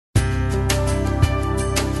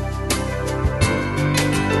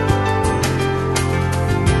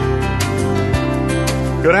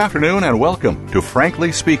Good afternoon and welcome to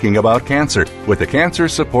Frankly Speaking About Cancer with the Cancer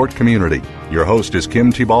Support Community. Your host is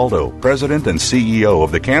Kim Tibaldo, President and CEO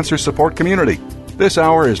of the Cancer Support Community. This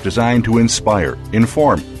hour is designed to inspire,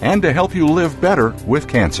 inform, and to help you live better with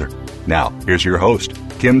cancer. Now, here's your host,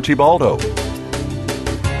 Kim Tibaldo.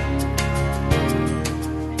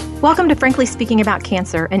 Welcome to Frankly Speaking About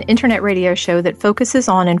Cancer, an internet radio show that focuses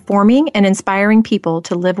on informing and inspiring people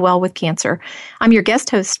to live well with cancer. I'm your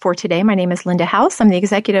guest host for today. My name is Linda House. I'm the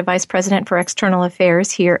Executive Vice President for External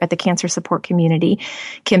Affairs here at the Cancer Support Community.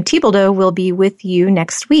 Kim Tibaldo will be with you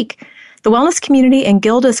next week. The Wellness Community and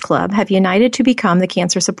Gilda's Club have united to become the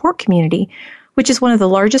Cancer Support Community, which is one of the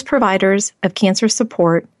largest providers of cancer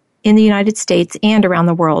support in the United States and around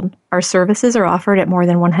the world. Our services are offered at more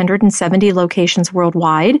than 170 locations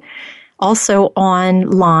worldwide, also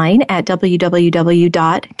online at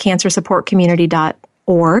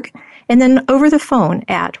www.cancersupportcommunity.org, and then over the phone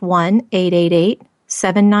at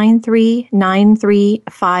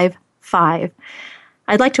 1-888-793-9355.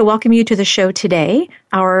 I'd like to welcome you to the show today.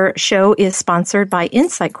 Our show is sponsored by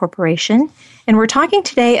Insight Corporation, and we're talking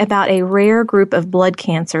today about a rare group of blood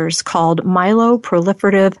cancers called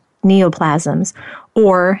myeloproliferative neoplasms,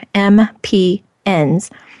 or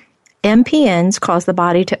MPNs. MPNs cause the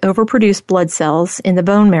body to overproduce blood cells in the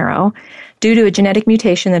bone marrow due to a genetic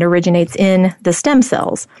mutation that originates in the stem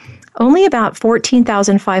cells. Only about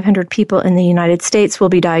 14,500 people in the United States will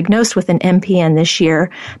be diagnosed with an MPN this year,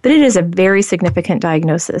 but it is a very significant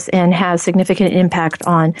diagnosis and has significant impact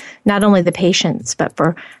on not only the patients, but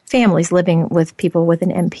for families living with people with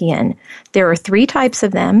an MPN. There are 3 types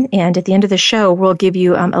of them, and at the end of the show, we'll give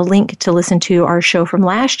you a link to listen to our show from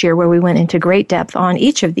last year where we went into great depth on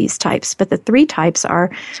each of these types. But the 3 types are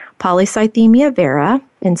polycythemia vera,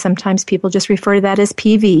 and sometimes people just refer to that as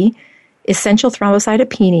PV, essential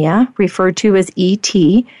thrombocytopenia, referred to as ET,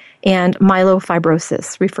 and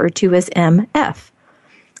myelofibrosis, referred to as MF.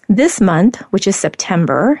 This month, which is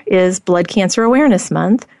September, is Blood Cancer Awareness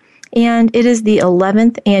Month, and it is the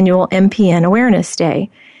 11th annual MPN Awareness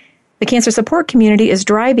Day. The Cancer Support Community is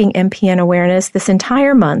driving MPN awareness this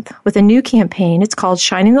entire month with a new campaign. It's called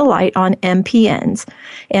Shining the Light on MPNs.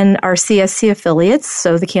 And our CSC affiliates,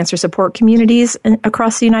 so the Cancer Support Communities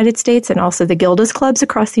across the United States and also the Gilda's Clubs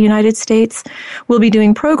across the United States, will be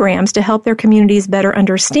doing programs to help their communities better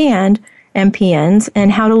understand MPNs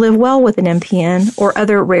and how to live well with an MPN or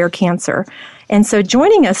other rare cancer. And so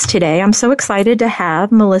joining us today, I'm so excited to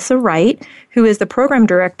have Melissa Wright, who is the program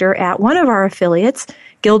director at one of our affiliates,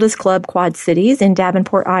 Gilda's Club Quad Cities in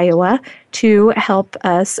Davenport, Iowa, to help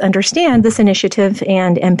us understand this initiative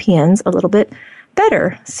and MPNs a little bit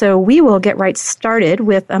better. So we will get right started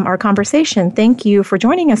with our conversation. Thank you for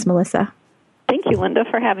joining us, Melissa. Thank you, Linda,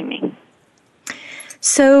 for having me.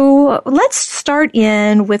 So let's start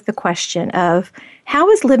in with the question of how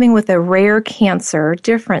is living with a rare cancer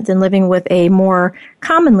different than living with a more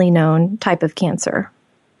commonly known type of cancer?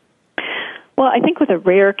 Well, I think with a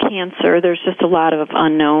rare cancer, there's just a lot of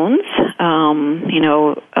unknowns,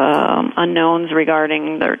 unknowns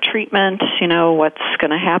regarding their treatment, what's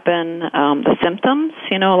going to happen, the symptoms.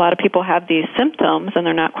 A lot of people have these symptoms and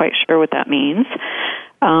they're not quite sure what that means.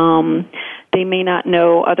 They may not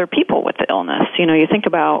know other people with the illness. You think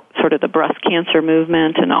about sort of the breast cancer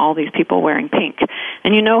movement and all these people wearing pink,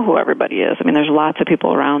 and you know who everybody is. I mean, there's lots of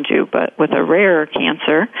people around you, but with a rare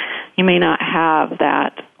cancer, you may not have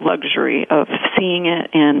that luxury of seeing it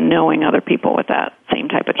and knowing other people with that same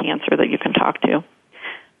type of cancer that you can talk to.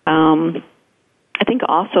 I think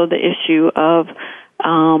also the issue of,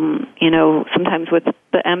 sometimes with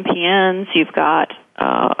the MPNs, you've got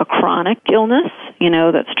a chronic illness,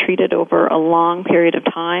 that's treated over a long period of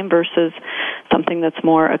time versus something that's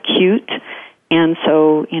more acute. And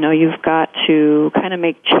so, you've got to kind of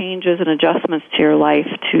make changes and adjustments to your life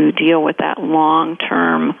to deal with that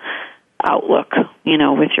long-term outlook,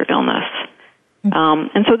 with your illness.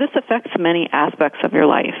 And so this affects many aspects of your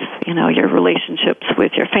life, your relationships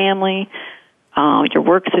with your family, your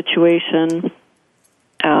work situation,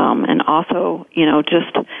 and also,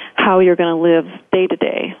 just how you're going to live day to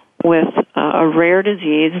day with a rare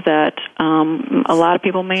disease that a lot of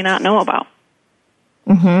people may not know about.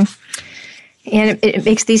 Mm-hmm. And it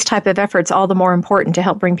makes these type of efforts all the more important to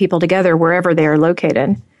help bring people together wherever they are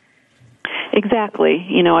located. Exactly.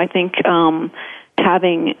 I think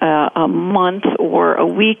having a month or a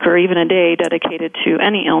week or even a day dedicated to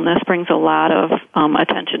any illness brings a lot of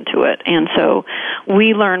attention to it. And so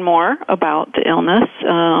we learn more about the illness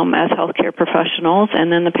as healthcare professionals,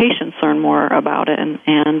 and then the patients learn more about it.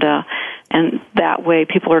 And that way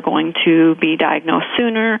people are going to be diagnosed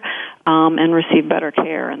sooner and receive better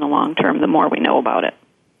care in the long term the more we know about it.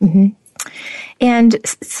 Mm-hmm. And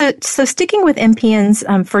so sticking with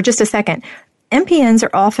MPNs for just a second, MPNs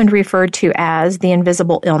are often referred to as the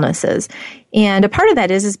invisible illnesses. And a part of that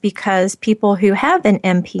is because people who have an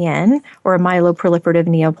MPN or a myeloproliferative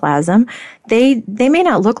neoplasm, they may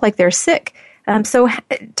not look like they're sick. So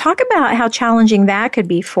talk about how challenging that could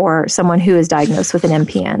be for someone who is diagnosed with an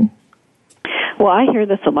MPN. Well, I hear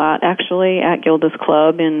this a lot, actually, at Gilda's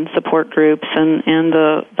Club in support groups and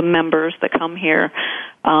the members that come here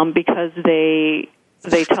because they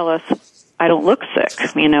tell us, I don't look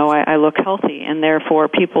sick, I look healthy, and therefore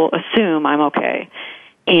people assume I'm okay.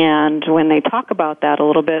 And when they talk about that a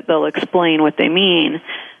little bit, they'll explain what they mean,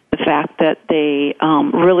 the fact that they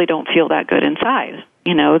really don't feel that good inside.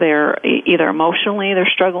 They're either emotionally they're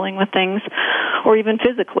struggling with things, or even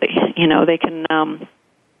physically. They can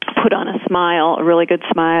put on a smile, a really good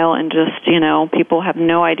smile, and just, people have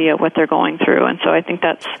no idea what they're going through. And so I think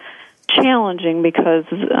that's challenging because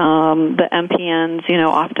the MPNs,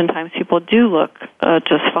 oftentimes people do look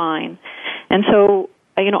just fine. And so,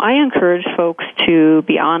 I encourage folks to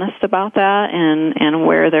be honest about that and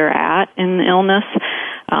where they're at in the illness,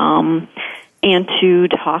 and to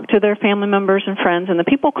talk to their family members and friends and the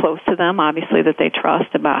people close to them, obviously, that they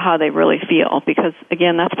trust about how they really feel. Because,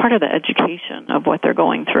 again, that's part of the education of what they're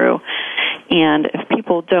going through. And if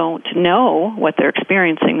people don't know what they're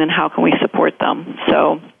experiencing, then how can we support them?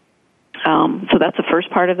 So that's the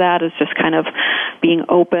first part of that, is just kind of being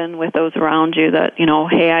open with those around you that,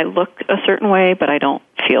 hey, I look a certain way, but I don't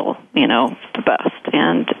feel, the best.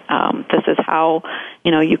 And this is how,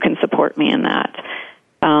 you can support me in that.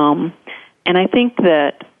 And I think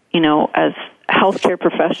that, as healthcare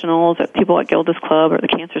professionals, people at Gilda's Club or the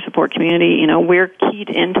cancer support community, we're keyed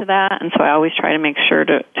into that. And so I always try to make sure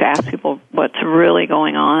to ask people what's really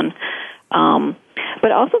going on.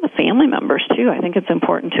 But also the family members, too. I think it's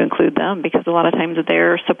important to include them because a lot of times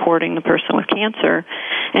they're supporting the person with cancer,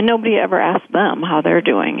 and nobody ever asks them how they're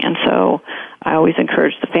doing. And so I always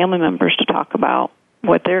encourage the family members to talk about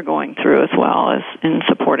what they're going through as well as in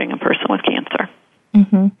supporting a person with cancer.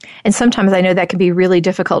 Mm-hmm. And sometimes I know that can be really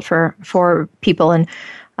difficult for people. And,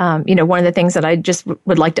 one of the things that I just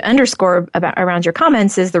would like to underscore around your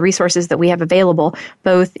comments is the resources that we have available,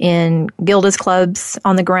 both in Gilda's clubs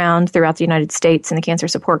on the ground throughout the United States and the cancer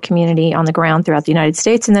support community on the ground throughout the United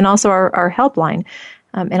States, and then also our helpline.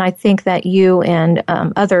 And I think that you and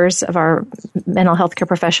others of our mental health care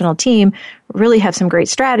professional team really have some great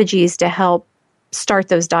strategies to help start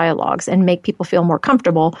those dialogues and make people feel more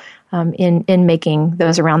comfortable in making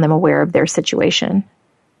those around them aware of their situation.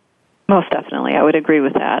 Most definitely. I would agree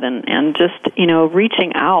with that. And just,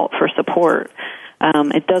 reaching out for support.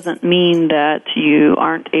 It doesn't mean that you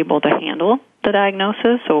aren't able to handle the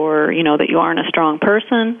diagnosis or, that you aren't a strong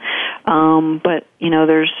person. But,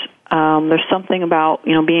 there's something about,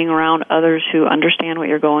 being around others who understand what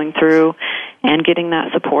you're going through and getting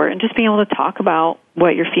that support and just being able to talk about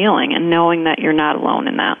what you're feeling and knowing that you're not alone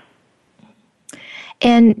in that.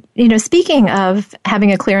 And, speaking of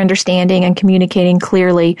having a clear understanding and communicating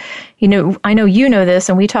clearly, I know you know this,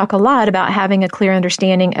 and we talk a lot about having a clear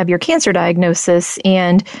understanding of your cancer diagnosis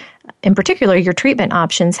and, in particular, your treatment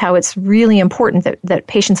options, how it's really important that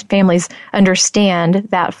patients and families understand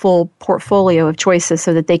that full portfolio of choices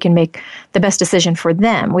so that they can make the best decision for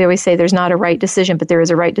them. We always say there's not a right decision, but there is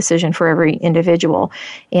a right decision for every individual.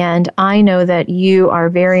 And I know that you are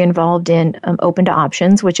very involved in Open to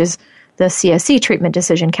Options, which is the CSC treatment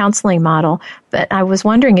decision counseling model. But I was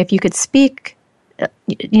wondering if you could speak,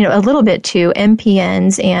 a little bit to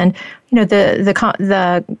MPNs and,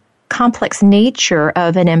 the complex nature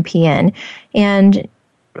of an MPN and,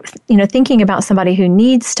 thinking about somebody who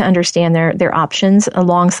needs to understand their options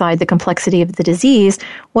alongside the complexity of the disease.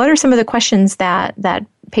 What are some of the questions that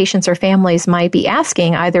patients or families might be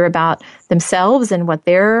asking either about themselves and what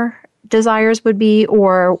their desires would be,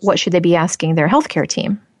 or what should they be asking their healthcare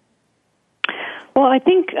team? Well, I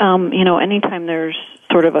think, anytime there's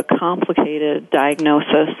sort of a complicated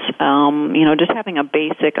diagnosis, just having a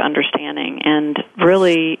basic understanding and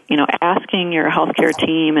really, asking your healthcare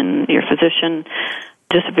team and your physician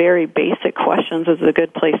just very basic questions is a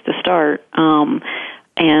good place to start. And,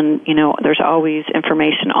 there's always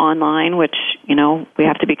information online, which, we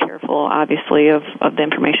have to be careful, obviously, of the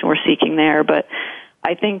information we're seeking there. But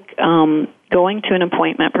I think going to an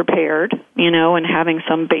appointment prepared, and having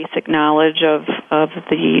some basic knowledge of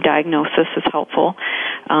the diagnosis is helpful.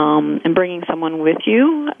 And bringing someone with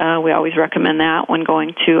you, we always recommend that when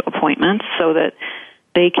going to appointments so that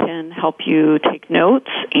they can help you take notes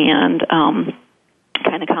and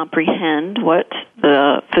kind of comprehend what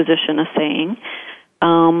the physician is saying.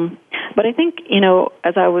 But I think,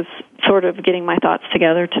 as I was sort of getting my thoughts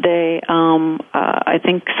together today, I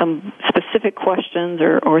think some specific questions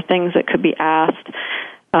or things that could be asked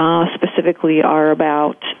specifically are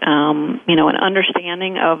about, an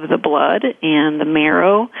understanding of the blood and the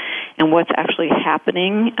marrow and what's actually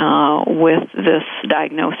happening with this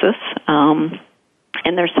diagnosis.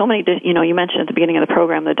 And there's so many, you mentioned at the beginning of the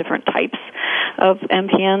program the different types of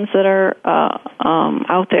MPNs that are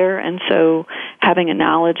out there, and so having a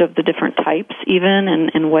knowledge of the different types even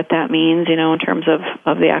and what that means, in terms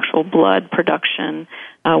of the actual blood production,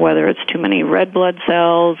 whether it's too many red blood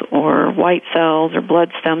cells or white cells or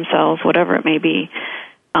blood stem cells, whatever it may be.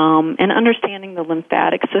 And understanding the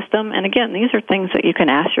lymphatic system. And again, these are things that you can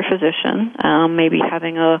ask your physician. Maybe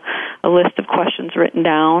having a list of questions written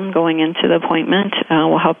down going into the appointment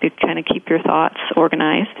will help you kind of keep your thoughts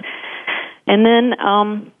organized. And then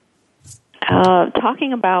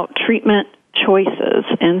talking about treatment choices.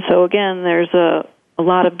 And so again, there's a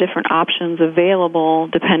lot of different options available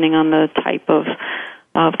depending on the type of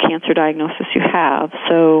cancer diagnosis you have.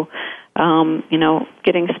 So,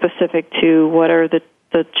 getting specific to what are the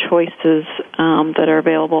choices that are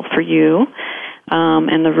available for you,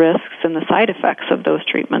 and the risks and the side effects of those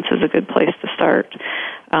treatments is a good place to start.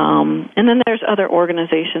 And then there's other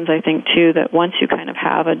organizations, I think, too, that once you kind of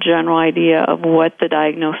have a general idea of what the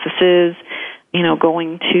diagnosis is,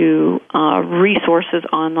 going to resources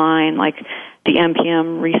online like the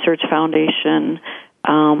MPM Research Foundation,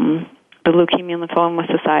 the Leukemia and Lymphoma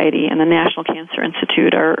Society, and the National Cancer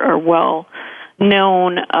Institute are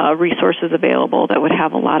well-known resources available that would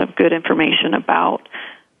have a lot of good information about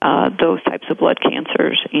those types of blood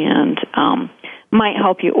cancers and might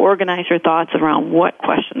help you organize your thoughts around what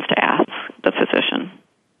questions to ask the physician.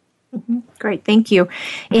 Mm-hmm. Great, thank you.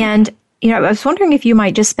 And, I was wondering if you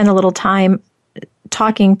might just spend a little time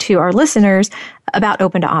talking to our listeners about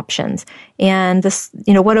Open to Options and this,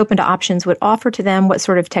 what Open to Options would offer to them, what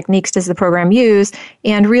sort of techniques does the program use,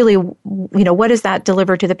 and really, what does that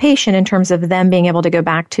deliver to the patient in terms of them being able to go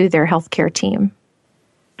back to their healthcare team?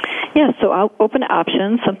 Yeah, so Open to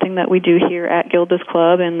Options, something that we do here at Gilda's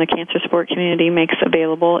Club and the cancer support community makes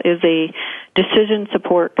available, is a decision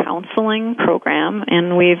support counseling program,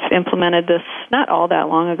 and we've implemented this not all that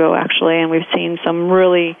long ago, actually, and we've seen some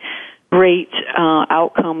really great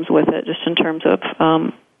outcomes with it, just in terms of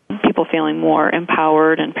people feeling more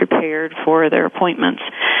empowered and prepared for their appointments.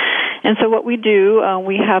 And so what we do,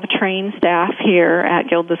 we have trained staff here at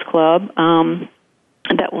Gilda's Club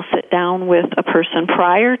that will sit down with a person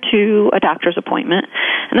prior to a doctor's appointment.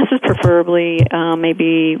 And this is preferably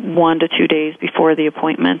maybe 1 to 2 days before the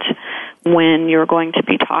appointment, when you're going to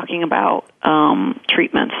be talking about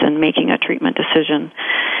treatments and making a treatment decision.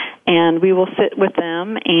 And we will sit with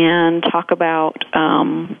them and talk about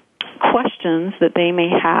questions that they may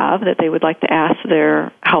have that they would like to ask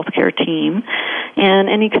their healthcare team, and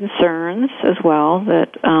any concerns as well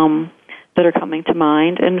that are coming to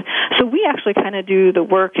mind. And so we actually kind of do the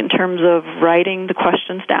work in terms of writing the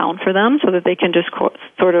questions down for them so that they can just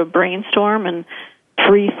sort of brainstorm and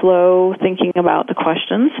free flow thinking about the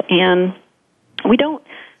questions. And we don't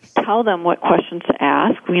tell them what questions to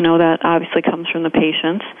ask. We know that obviously comes from the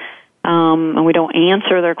patients. And we don't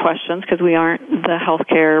answer their questions because we aren't the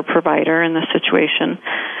healthcare provider in this situation.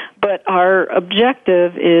 But our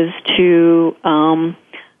objective is to,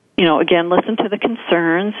 again, listen to the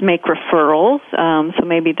concerns, make referrals. So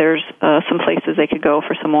maybe there's some places they could go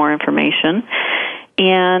for some more information.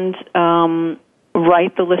 And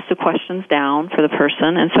write the list of questions down for the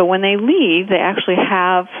person. And so when they leave, they actually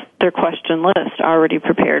have their question list already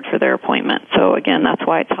prepared for their appointment. So again, that's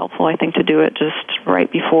why it's helpful, I think, to do it just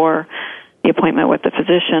right before the appointment with the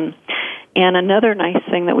physician. And another nice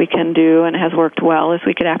thing that we can do, and has worked well, is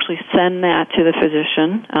we could actually send that to the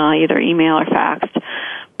physician, either email or fax,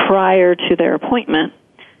 prior to their appointment,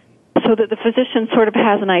 so that the physician sort of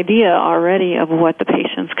has an idea already of what the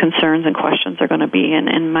patient's concerns and questions are going to be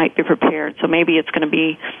and might be prepared. So maybe it's going to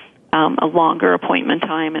be a longer appointment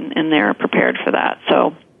time, and they're prepared for that.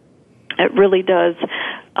 So it really does,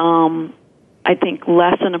 I think,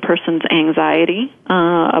 lessen a person's anxiety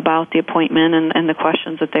about the appointment and the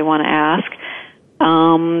questions that they want to ask.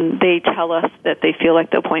 They tell us that they feel like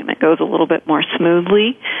the appointment goes a little bit more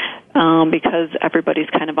smoothly because everybody's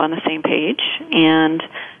kind of on the same page. And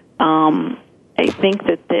I think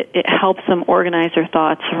that it helps them organize their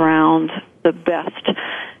thoughts around the best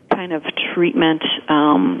kind of treatment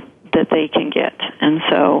that they can get. And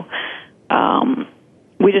so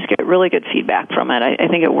we just get really good feedback from it. I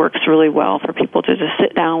think it works really well for people to just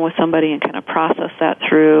sit down with somebody and kind of process that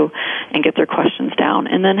through and get their questions down,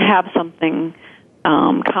 and then have something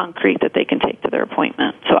concrete that they can take to their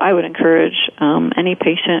appointment. So I would encourage any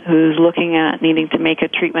patient who's looking at needing to make a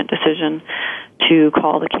treatment decision to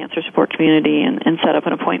call the cancer support community and set up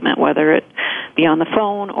an appointment, whether it be on the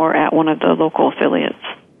phone or at one of the local affiliates.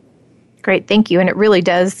 Great, thank you. And it really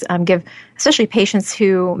does give, especially patients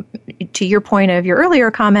who, to your point of your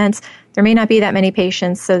earlier comments, there may not be that many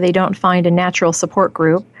patients, so they don't find a natural support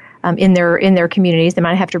group in their communities. They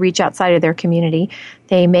might have to reach outside of their community.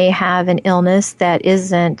 They may have an illness that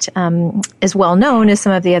isn't as well known as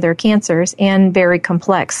some of the other cancers and very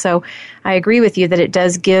complex. So I agree with you that it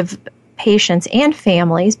does give patients and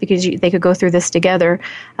families, because they could go through this together,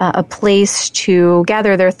 a place to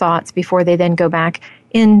gather their thoughts before they then go back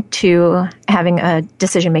into having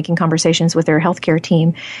decision-making conversations with their healthcare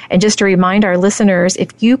team. And just to remind our listeners, if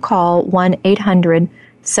you call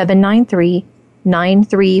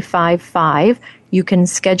 1-800-793-9355, you can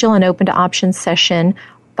schedule an open to options session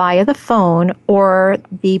via the phone, or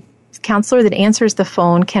the counselor that answers the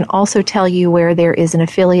phone can also tell you where there is an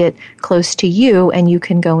affiliate close to you, and you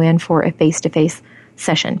can go in for a face-to-face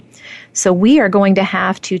session. So we are going to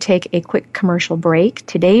have to take a quick commercial break.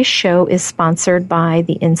 Today's show is sponsored by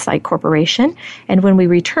the Insight Corporation, and when we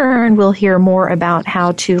return, we'll hear more about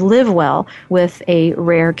how to live well with a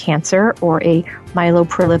rare cancer or a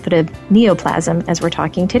myeloproliferative neoplasm, as we're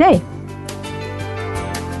talking today.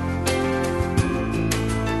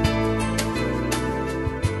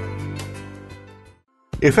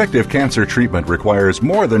 Effective cancer treatment requires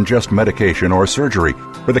more than just medication or surgery.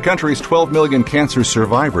 For the country's 12 million cancer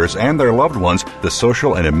survivors and their loved ones, the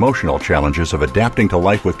social and emotional challenges of adapting to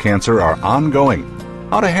life with cancer are ongoing.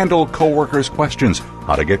 How to handle coworkers' questions,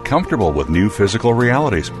 how to get comfortable with new physical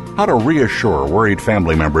realities, how to reassure worried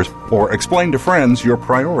family members, or explain to friends your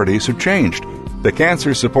priorities have changed. The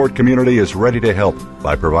Cancer Support Community is ready to help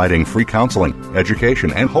by providing free counseling,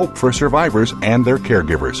 education, and hope for survivors and their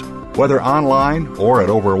caregivers. Whether online or at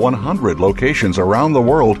over 100 locations around the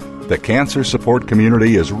world, the Cancer Support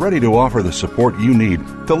Community is ready to offer the support you need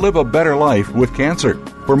to live a better life with cancer.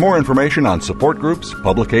 For more information on support groups,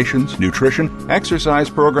 publications, nutrition, exercise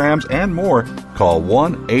programs, and more, call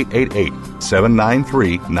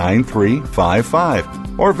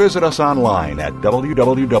 1-888-793-9355 or visit us online at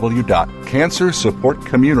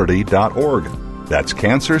www.cancersupportcommunity.org. That's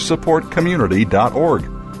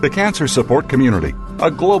cancersupportcommunity.org. The Cancer Support Community, a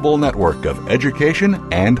global network of education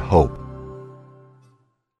and hope.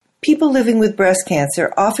 People living with breast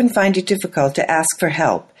cancer often find it difficult to ask for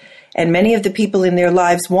help, and many of the people in their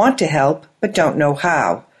lives want to help but don't know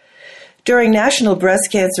how. During National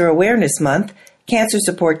Breast Cancer Awareness Month, Cancer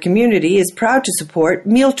Support Community is proud to support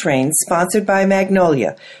Meal Train, sponsored by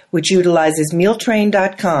Magnolia, which utilizes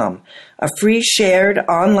mealtrain.com, a free shared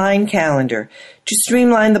online calendar to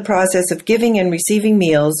streamline the process of giving and receiving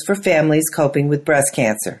meals for families coping with breast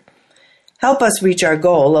cancer. Help us reach our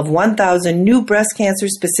goal of 1,000 new breast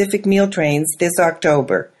cancer-specific meal trains this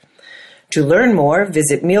October. To learn more,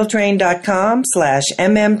 visit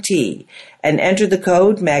mealtrain.com/MMT and enter the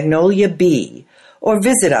code MagnoliaB, or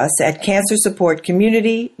visit us at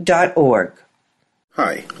cancersupportcommunity.org.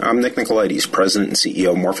 Hi, I'm Nick Nicolaides, President and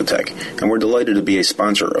CEO of Morphotek, and we're delighted to be a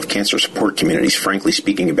sponsor of Cancer Support Community's Frankly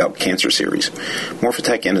Speaking About Cancer series.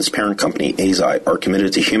 Morphotek and its parent company, Eisai, are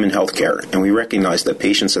committed to human health care, and we recognize that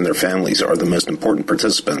patients and their families are the most important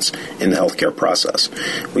participants in the healthcare process.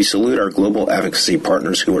 We salute our global advocacy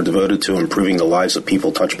partners who are devoted to improving the lives of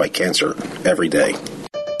people touched by cancer every day.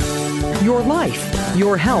 Your life,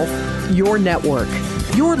 your health, your network.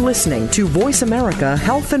 You're listening to Voice America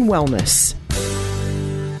Health and Wellness.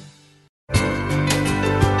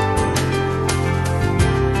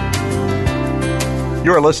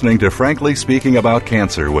 You're listening to Frankly Speaking About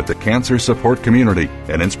Cancer with the Cancer Support Community,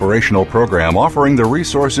 an inspirational program offering the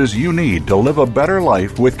resources you need to live a better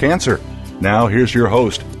life with cancer. Now here's your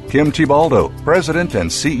host, Kim Thiboldeaux, President and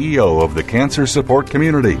CEO of the Cancer Support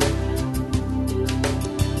Community.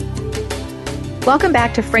 Welcome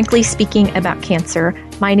back to Frankly Speaking About Cancer.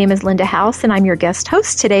 My name is Linda House, and I'm your guest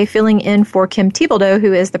host today, filling in for Kim Thiboldeaux,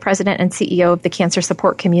 who is the President and CEO of the Cancer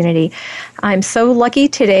Support Community. I'm so lucky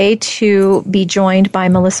today to be joined by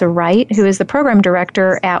Melissa Wright, who is the Program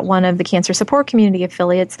Director at one of the Cancer Support Community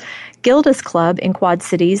affiliates, Gilda's Club in Quad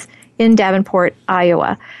Cities in Davenport,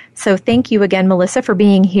 Iowa. So thank you again, Melissa, for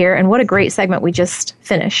being here, and what a great segment we just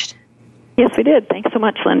finished. Yes, we did. Thanks so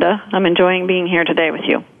much, Linda. I'm enjoying being here today with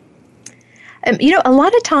you. A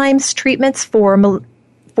lot of times treatments for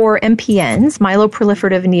MPNs,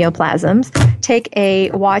 myeloproliferative neoplasms, take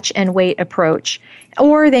a watch and wait approach,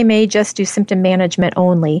 or they may just do symptom management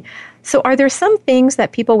only. So are there some things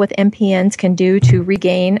that people with MPNs can do to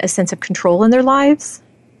regain a sense of control in their lives?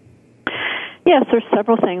 Yes, there's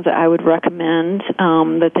several things that I would recommend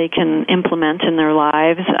that they can implement in their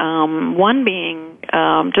lives. One being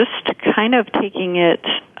just kind of taking it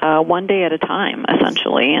one day at a time,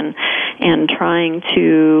 essentially, and trying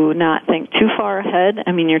to not think too far ahead.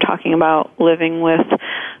 I mean, you're talking about living with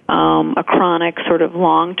a chronic sort of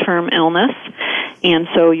long-term illness, and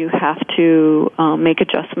so you have to make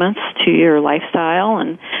adjustments to your lifestyle,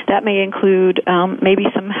 and that may include maybe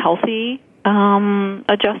some healthy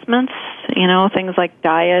adjustments, things like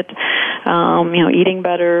diet, eating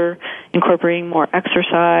better, incorporating more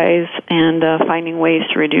exercise, and finding ways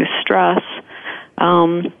to reduce stress.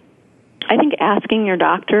 I think asking your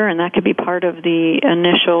doctor, and that could be part of the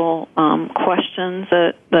initial questions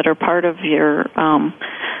that are part of your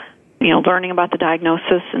learning about the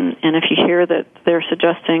diagnosis, and if you hear that they're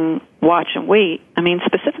suggesting watch and wait, I mean,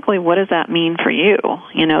 specifically, what does that mean for you?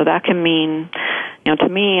 That can mean, to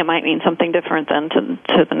me, it might mean something different than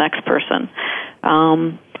to the next person.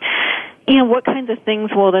 What kinds of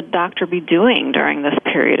things will the doctor be doing during this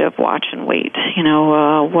period of watch and wait?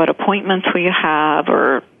 What appointments will you have,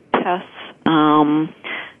 or tests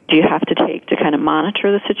do you have to take to kind of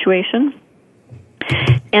monitor the situation?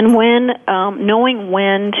 And knowing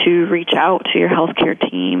when to reach out to your healthcare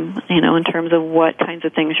team, in terms of what kinds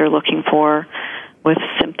of things you're looking for with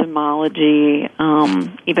symptomology,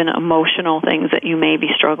 even emotional things that you may be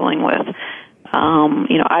struggling with.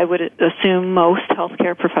 I would assume most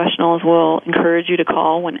healthcare professionals will encourage you to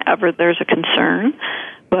call whenever there's a concern,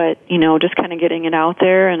 but, just kind of getting it out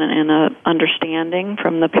there and a understanding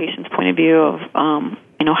from the patient's point of view of,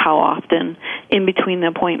 how often in between the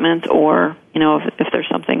appointments, or, if there's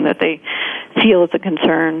something that they feel is a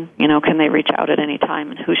concern, can they reach out at any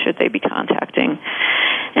time, and who should they be contacting?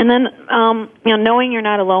 And then, knowing you're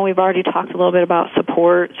not alone, we've already talked a little bit about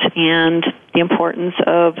support and the importance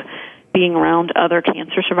of being around other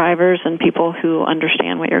cancer survivors and people who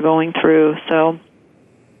understand what you're going through. So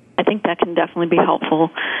I think that can definitely be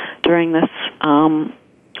helpful during this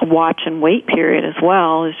watch and wait period as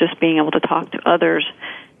well, is just being able to talk to others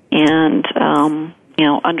and,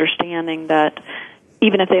 understanding that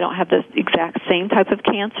even if they don't have the exact same type of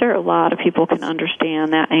cancer, a lot of people can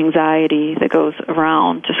understand that anxiety that goes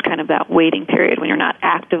around just kind of that waiting period when you're not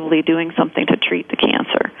actively doing something to treat the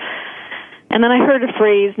cancer. And then I heard a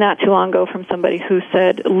phrase not too long ago from somebody who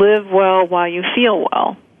said, live well while you feel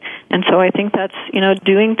well. And so I think that's,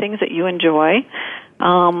 doing things that you enjoy,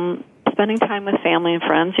 spending time with family and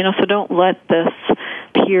friends, so don't let this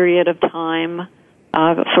period of time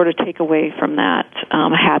sort of take away from that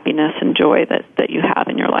happiness and joy that you have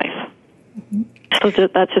in your life. Mm-hmm. So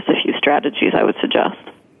that's just a few strategies I would suggest.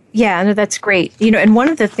 Yeah, no, that's great. And one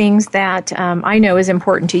of the things that I know is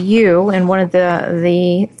important to you, and one of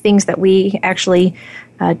the things that we actually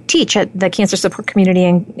teach at the Cancer Support Community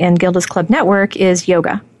and Gilda's Club Network is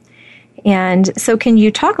yoga. And so can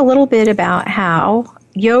you talk a little bit about how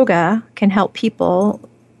yoga can help people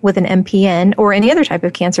with an MPN, or any other type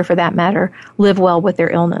of cancer for that matter, live well with their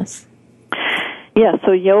illness? Yeah,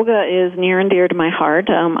 so yoga is near and dear to my heart.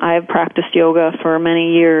 I've practiced yoga for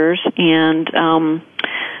many years, and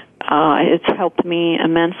it's helped me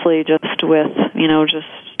immensely just with, just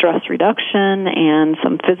stress reduction and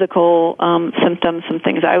some physical symptoms, some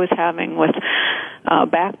things I was having with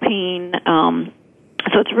back pain.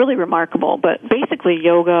 So it's really remarkable. But basically,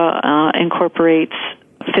 yoga incorporates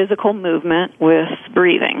physical movement with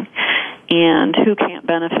breathing. And who can't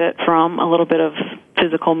benefit from a little bit of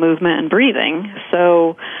physical movement and breathing?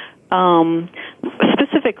 So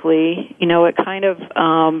specifically, it kind of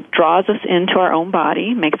draws us into our own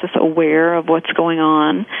body, makes us aware of what's going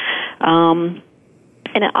on.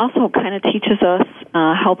 And it also kind of teaches us,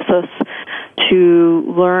 helps us to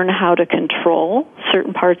learn how to control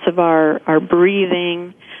certain parts of our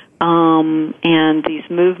breathing and these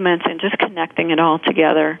movements, and just connecting it all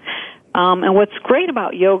together. And what's great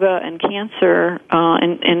about yoga and cancer,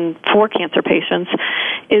 and for cancer patients,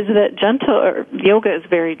 is that yoga is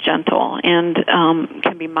very gentle and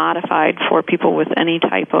can be modified for people with any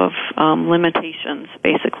type of limitations,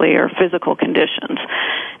 basically, or physical conditions.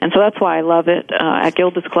 And so that's why I love it at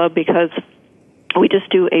Gilda's Club, because we just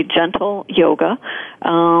do a gentle yoga,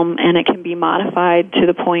 and it can be modified to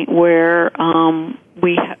the point where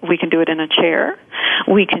we can do it in a chair.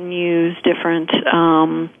 We can use different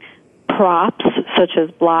props, such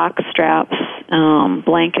as blocks, straps,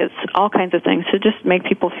 blankets, all kinds of things to just make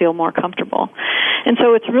people feel more comfortable. And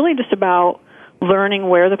so it's really just about learning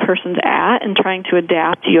where the person's at and trying to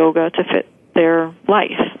adapt yoga to fit their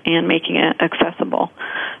life and making it accessible.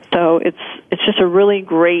 So it's just a really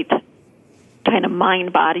great kind of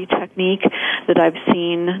mind-body technique that I've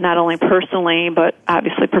seen not only personally but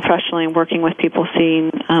obviously professionally, working with people,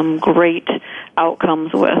 seeing great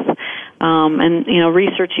outcomes with. And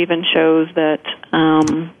research even shows that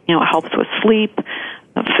it helps with sleep,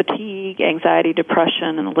 fatigue, anxiety,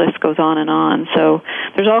 depression, and the list goes on and on. So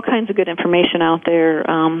there's all kinds of good information out there,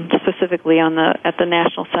 specifically at the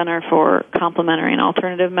National Center for Complementary and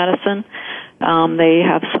Alternative Medicine. They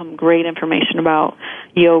have some great information about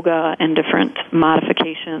yoga and different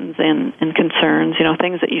modifications and concerns,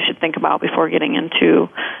 things that you should think about before getting into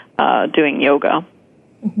doing yoga.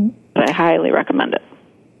 Mm-hmm. But I highly recommend it.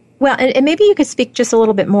 Well, and maybe you could speak just a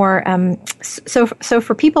little bit more. So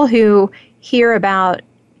for people who hear about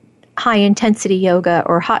high-intensity yoga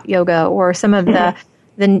or hot yoga or some of the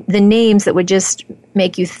names that would just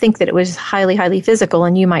make you think that it was highly, highly physical,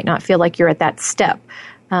 and you might not feel like you're at that step.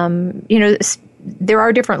 There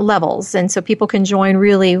are different levels, and so people can join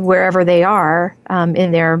really wherever they are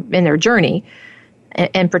in their journey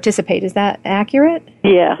and participate. Is that accurate?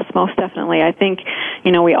 Yes, most definitely. I think,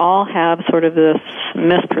 we all have sort of this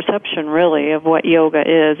misperception, really, of what yoga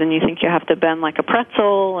is, and you think you have to bend like a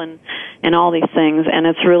pretzel and all these things, and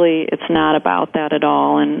it's not about that at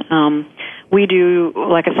all. And we do,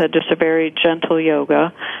 like I said, just a very gentle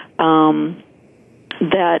yoga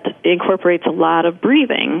that incorporates a lot of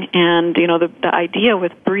breathing. And, the idea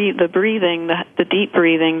with the deep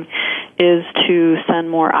breathing is to send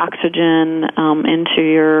more oxygen into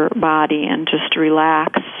your body and just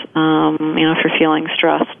relax, if you're feeling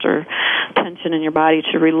stressed or tension in your body,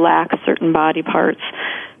 to relax certain body parts.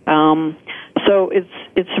 So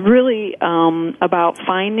it's really about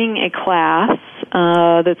finding a class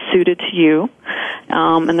that's suited to you,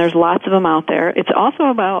 and there's lots of them out there. It's also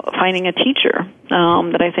about finding a teacher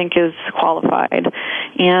that I think is qualified.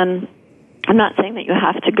 And I'm not saying that you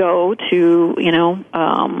have to go to,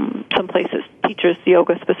 some places teaches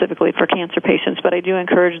yoga specifically for cancer patients, but I do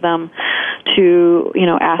encourage them to,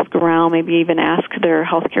 ask around, maybe even ask their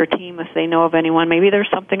healthcare team if they know of anyone. Maybe there's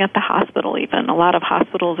something at the hospital even. A lot of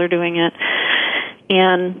hospitals are doing it.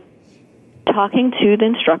 And talking to the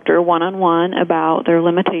instructor one-on-one about their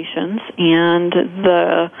limitations, and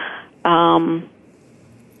the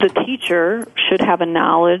teacher should have some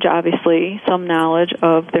knowledge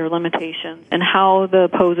of their limitations and how the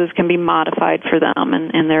poses can be modified for them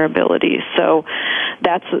and their abilities. So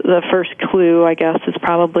that's the first clue, I guess, is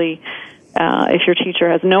probably if your teacher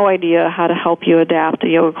has no idea how to help you adapt a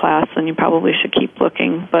yoga class, then you probably should keep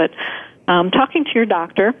looking. But talking to your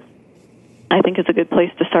doctor, I think, is a good place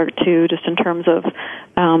to start, too, just in terms of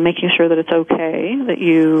making sure that it's okay that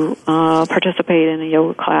you participate in a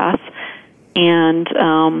yoga class. And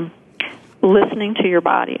listening to your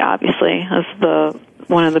body, obviously, is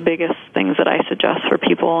one of the biggest things that I suggest for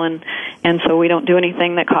people. And so we don't do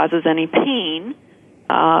anything that causes any pain.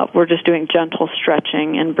 We're just doing gentle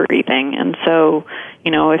stretching and breathing. And so,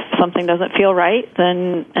 if something doesn't feel right,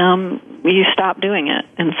 then you stop doing it.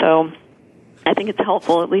 And so I think it's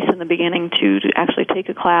helpful, at least in the beginning, to actually take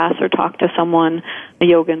a class or talk to someone, a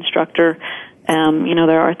yoga instructor.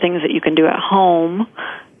 There are things that you can do at home.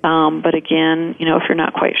 But again, if you're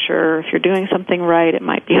not quite sure if you're doing something right, it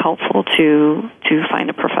might be helpful to find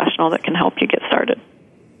a professional that can help you get started.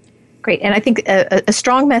 Great. And I think a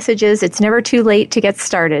strong message is it's never too late to get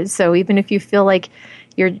started. So even if you feel like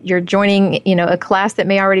you're joining, a class that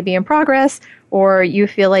may already be in progress, or you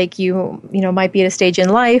feel like you might be at a stage in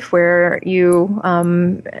life where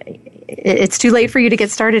it's too late for you to get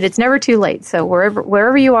started, it's never too late. So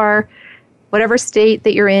wherever you are, whatever state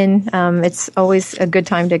that you're in, it's always a good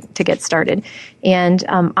time to get started. And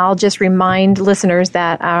I'll just remind listeners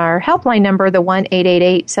that our helpline number, the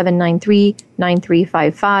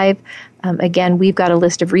 1-888-793-9355, again, we've got a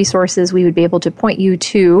list of resources. We would be able to point you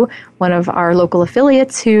to one of our local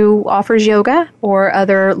affiliates who offers yoga, or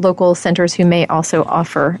other local centers who may also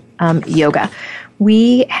offer yoga.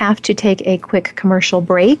 We have to take a quick commercial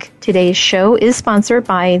break. Today's show is sponsored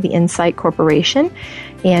by the Insight Corporation,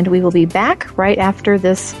 and we will be back right after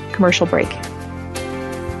this commercial break.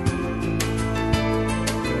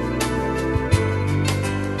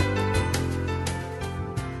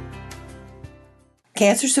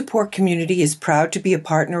 Cancer Support Community is proud to be a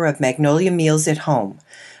partner of Magnolia Meals at Home,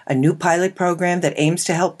 a new pilot program that aims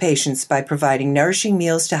to help patients by providing nourishing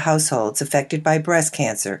meals to households affected by breast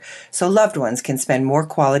cancer so loved ones can spend more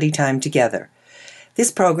quality time together. This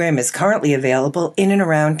program is currently available in and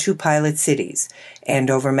around 2 pilot cities,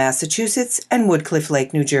 Andover, Massachusetts, and Woodcliff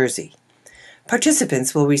Lake, New Jersey.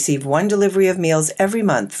 Participants will receive 1 delivery of meals every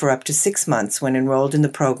month for up to 6 months when enrolled in the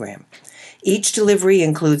program. Each delivery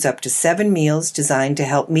includes up to 7 meals designed to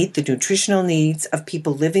help meet the nutritional needs of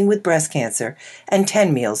people living with breast cancer and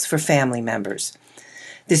 10 meals for family members.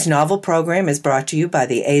 This novel program is brought to you by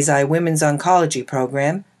the AZI Women's Oncology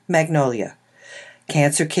Program, Magnolia,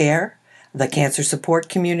 Cancer Care, the Cancer Support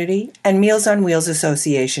Community, and Meals on Wheels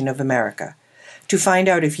Association of America. To find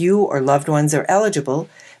out if you or loved ones are eligible,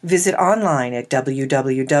 visit online at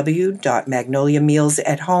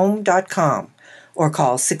www.magnoliamealsathome.com or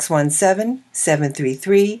call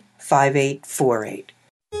 617-733-5848.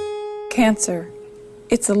 Cancer.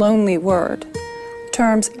 It's a lonely word.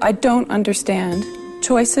 Terms I don't understand.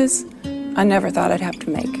 Choices I never thought I'd have to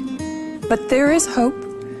make. But there is hope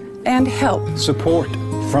and help. Support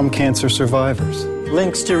from cancer survivors.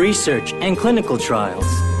 Links to research and clinical trials.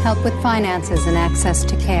 Help with finances and access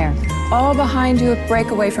to care. All behind you at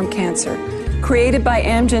Breakaway from Cancer, created by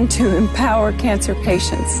Amgen to empower cancer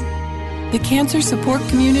patients. The Cancer Support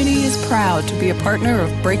Community is proud to be a partner of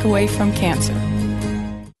Breakaway from Cancer.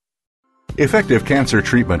 Effective cancer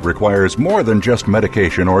treatment requires more than just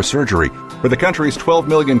medication or surgery. For the country's 12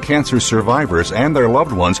 million cancer survivors and their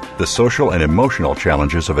loved ones, the social and emotional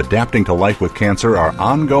challenges of adapting to life with cancer are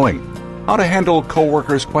ongoing. How to handle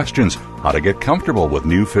coworkers' questions, how to get comfortable with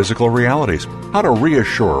new physical realities, how to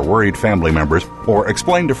reassure worried family members, or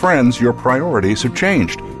explain to friends your priorities have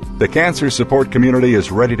changed. The Cancer Support Community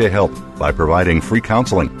is ready to help by providing free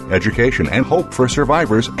counseling, education, and hope for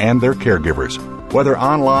survivors and their caregivers. Whether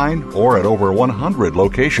online or at over 100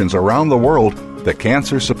 locations around the world, the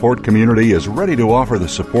Cancer Support Community is ready to offer the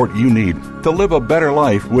support you need to live a better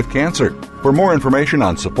life with cancer. For more information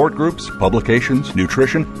on support groups, publications,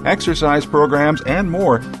 nutrition, exercise programs, and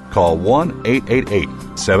more, call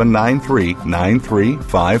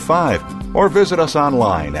 1-888-793-9355 or visit us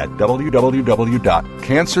online at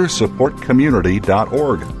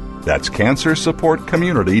www.cancersupportcommunity.org. That's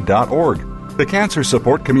cancersupportcommunity.org. The Cancer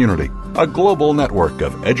Support Community, a global network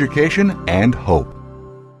of education and hope.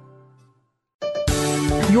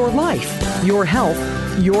 Your life, your health,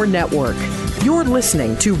 your network. You're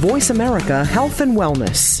listening to Voice America Health and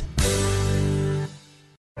Wellness.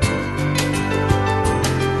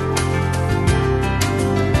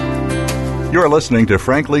 You're listening to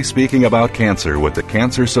Frankly Speaking About Cancer with the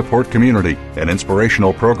Cancer Support Community, an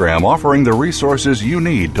inspirational program offering the resources you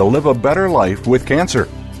need to live a better life with cancer.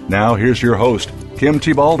 Now here's your host, Kim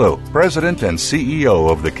Thiboldeaux, President and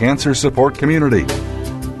CEO of the Cancer Support Community.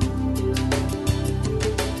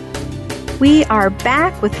 We are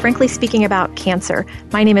back with Frankly Speaking About Cancer.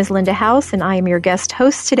 My name is Linda House, and I am your guest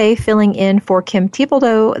host today, filling in for Kim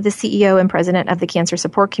Thiboldeaux, the CEO and President of the Cancer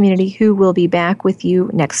Support Community, who will be back with you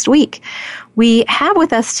next week. We have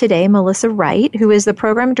with us today Melissa Wright, who is the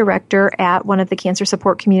Program Director at one of the Cancer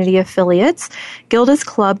Support Community affiliates, Gilda's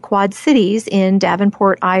Club Quad Cities in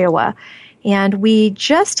Davenport, Iowa. And we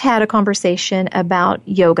just had a conversation about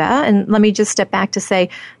yoga. And let me just step back to say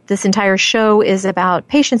this entire show is about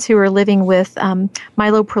patients who are living with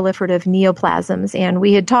myeloproliferative neoplasms. And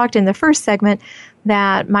we had talked in the first segment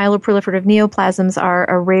that myeloproliferative neoplasms are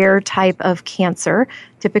a rare type of cancer,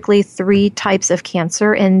 typically 3 types of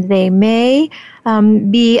cancer, and they may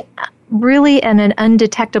be really in an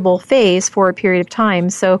undetectable phase for a period of time.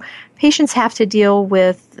 So patients have to deal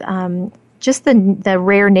with just the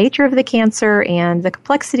rare nature of the cancer and the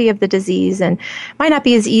complexity of the disease, and might not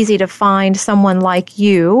be as easy to find someone like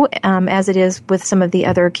you as it is with some of the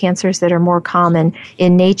other cancers that are more common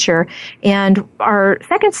in nature. And our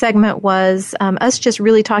second segment was us just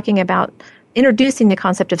really talking about introducing the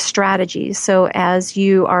concept of strategies. So as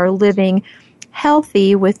you are living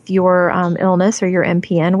healthy with your illness or your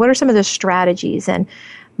MPN, what are some of the strategies? And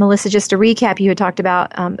Melissa, just to recap, you had talked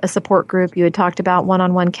about a support group. You had talked about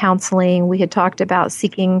one-on-one counseling. We had talked about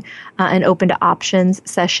seeking an open to options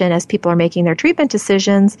session as people are making their treatment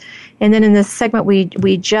decisions. And then in this segment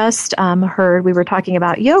we just heard, we were talking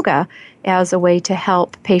about yoga as a way to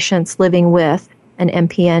help patients living with an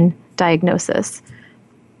MPN diagnosis.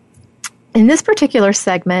 In this particular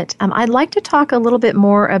segment, I'd like to talk a little bit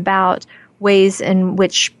more about ways in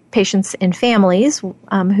which patients and families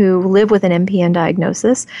who live with an MPN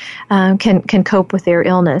diagnosis can cope with their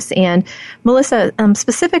illness. And Melissa,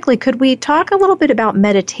 specifically, could we talk a little bit about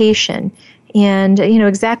meditation and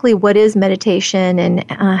exactly what is meditation and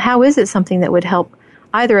how is it something that would help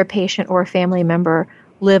either a patient or a family member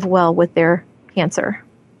live well with their cancer?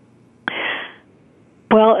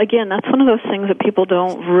 Well, again, that's one of those things that people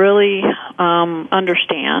don't really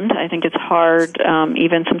understand. I think it's hard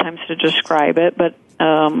even sometimes to describe it, but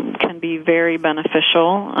can be very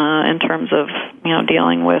beneficial in terms of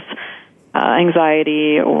dealing with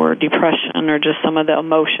anxiety or depression or just some of the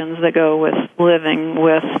emotions that go with living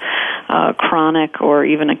with chronic or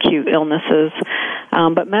even acute illnesses.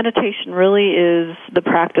 But meditation really is the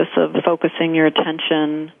practice of focusing your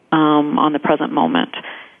attention on the present moment.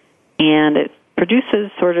 And it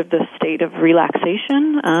produces sort of this state of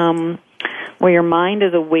relaxation where your mind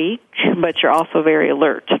is awake, but you're also very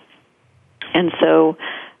alert. And so,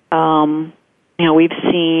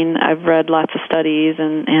 I've read lots of studies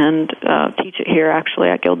and teach it here actually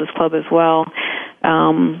at Gilda's Club as well.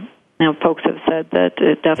 Folks have said that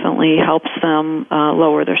it definitely helps them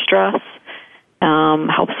lower their stress,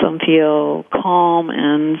 helps them feel calm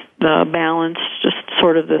and balanced, just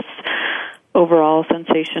sort of this overall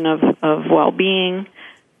sensation of well-being.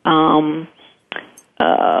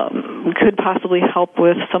 Could possibly help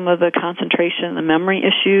with some of the concentration and the memory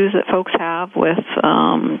issues that folks have with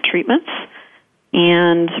treatments.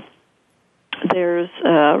 And there's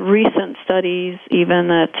recent studies even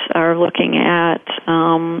that are looking at,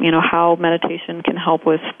 how meditation can help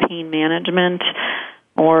with pain management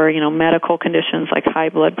or, medical conditions like high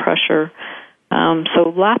blood pressure.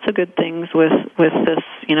 So lots of good things with this,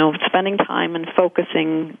 spending time and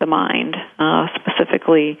focusing the mind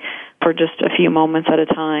specifically for just a few moments at a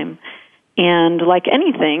time. And like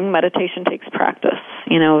anything, meditation takes practice.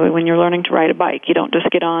 When you're learning to ride a bike, you don't just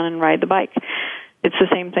get on and ride the bike. It's the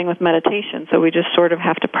same thing with meditation. So we just sort of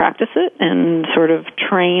have to practice it and sort of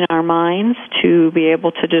train our minds to be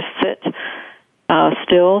able to just sit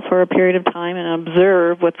still for a period of time and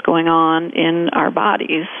observe what's going on in our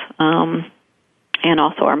bodies and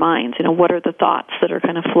also our minds. What are the thoughts that are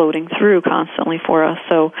kind of floating through constantly for us?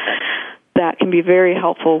 So that can be very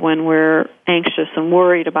helpful when we're anxious and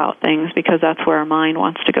worried about things because that's where our mind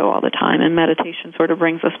wants to go all the time. And meditation sort of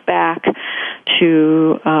brings us back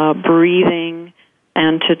to breathing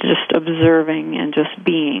and to just observing and just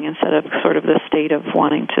being instead of sort of this state of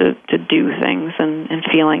wanting to do things and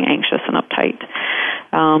feeling anxious and uptight.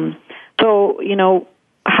 So,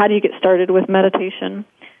 how do you get started with meditation?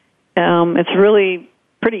 It's really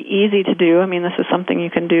pretty easy to do. I mean, this is something you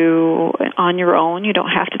can do on your own. You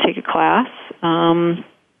don't have to take a class.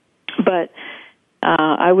 But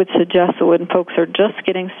I would suggest that when folks are just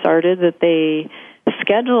getting started that they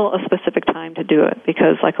schedule a specific time to do it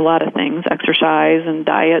because like a lot of things, exercise and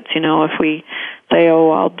diets, if we say,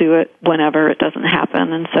 I'll do it whenever, it doesn't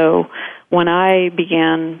happen. And so when I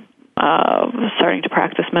began starting to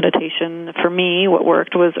practice meditation, for me, what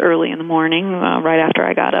worked was early in the morning, right after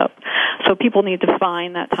I got up. So people need to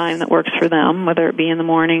find that time that works for them, whether it be in the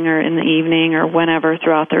morning or in the evening or whenever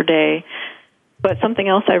throughout their day. But something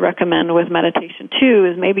else I recommend with meditation, too,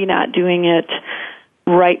 is maybe not doing it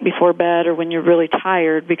right before bed or when you're really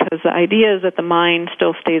tired, because the idea is that the mind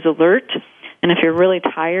still stays alert. And if you're really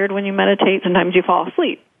tired when you meditate, sometimes you fall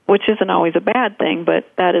asleep, which isn't always a bad thing, but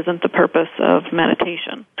that isn't the purpose of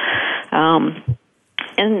meditation.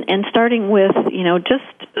 And starting with, just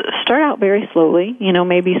start out very slowly,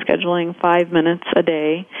 maybe scheduling 5 minutes a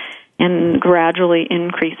day and gradually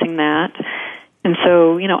increasing that. And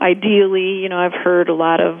so, ideally, I've heard a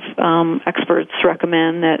lot of experts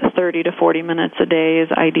recommend that 30 to 40 minutes a day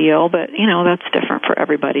is ideal, but, that's different for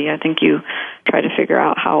everybody. I think you try to figure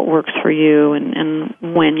out how it works for you and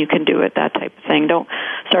when you can do it, that type of thing. Don't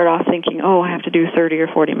start off thinking, I have to do 30 or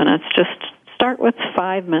 40 minutes. Just start with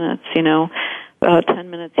 5 minutes, 10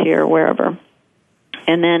 minutes here, wherever.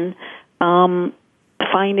 And then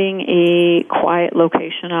finding a quiet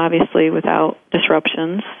location, obviously, without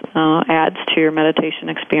disruptions, adds to your meditation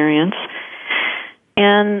experience.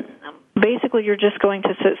 And basically, you're just going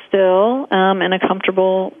to sit still in a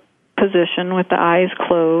comfortable position with the eyes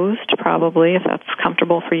closed, probably, if that's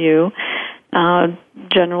comfortable for you.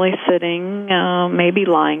 Generally sitting, maybe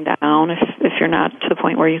lying down if you're not to the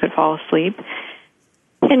point where you could fall asleep.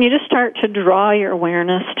 And you just start to draw your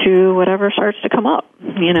awareness to whatever starts to come up,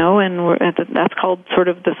 and that's called sort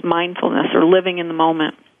of this mindfulness or living in the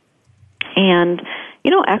moment. And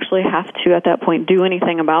you don't actually have to, at that point, do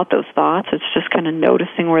anything about those thoughts. It's just kind of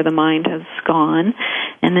noticing where the mind has gone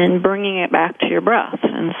and then bringing it back to your breath.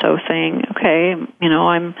 And so saying, okay,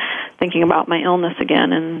 I'm thinking about my illness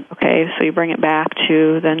again. And okay, so you bring it back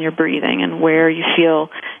to then your breathing and where you feel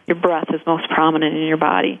your breath is most prominent in your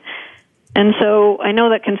body. And so I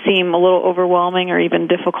know that can seem a little overwhelming or even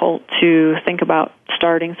difficult to think about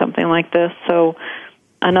starting something like this. So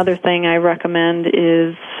another thing I recommend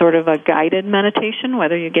is sort of a guided meditation,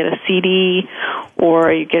 whether you get a CD or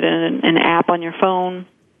you get an app on your phone.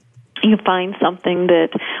 You find something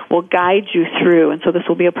that will guide you through. And so this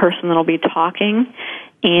will be a person that will be talking,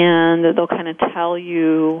 and they'll kind of tell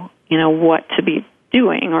you, what to be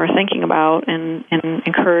doing or thinking about and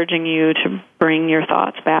encouraging you to bring your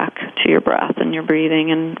thoughts back to your breath and your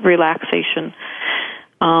breathing and relaxation.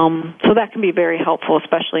 So that can be very helpful,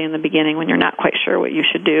 especially in the beginning when you're not quite sure what you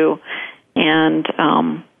should do. And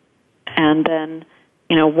then,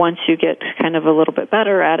 once you get kind of a little bit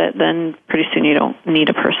better at it, then pretty soon you don't need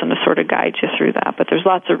a person to sort of guide you through that. But there's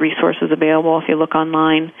lots of resources available if you look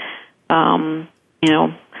online, even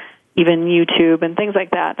YouTube and things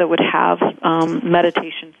like that would have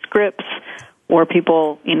meditation scripts or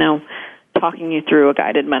people, talking you through a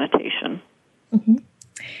guided meditation. Mm-hmm.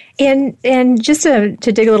 And just to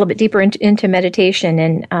dig a little bit deeper into meditation,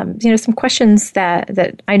 and some questions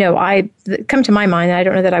that I know that come to my mind, I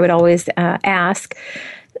don't know that I would always ask.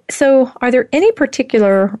 So, are there any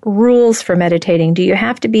particular rules for meditating? Do you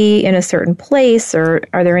have to be in a certain place, or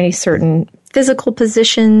are there any certain physical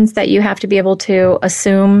positions that you have to be able to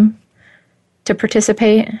assume to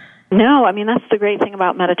participate? No, I mean, that's the great thing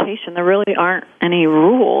about meditation. There really aren't any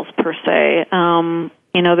rules per se.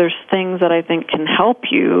 There's things that I think can help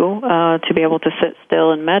you to be able to sit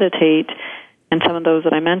still and meditate. And some of those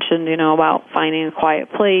that I mentioned, about finding a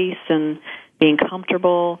quiet place and being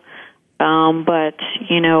comfortable. But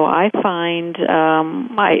I find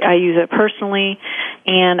I use it personally,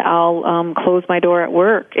 and I'll close my door at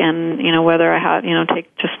work, and whether I have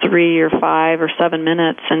take just 3 or 5 or 7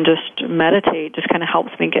 minutes and just meditate, just kind of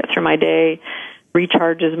helps me get through my day,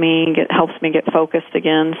 recharges me, helps me get focused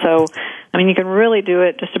again. So, I mean, you can really do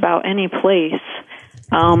it just about any place.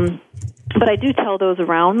 But I do tell those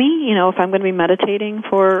around me, if I'm going to be meditating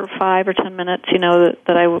for 5 or 10 minutes,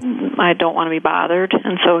 that I don't want to be bothered.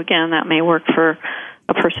 And so, again, that may work for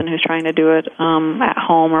a person who's trying to do it at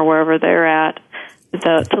home or wherever they're at,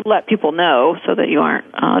 to let people know so that you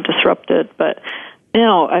aren't disrupted. But,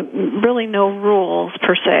 really no rules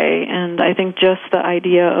per se. And I think just the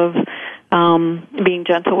idea of being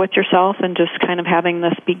gentle with yourself and just kind of having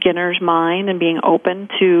this beginner's mind and being open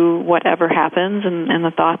to whatever happens and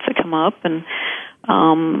the thoughts that come up. And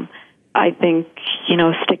I think,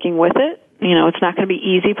 sticking with it, it's not going to be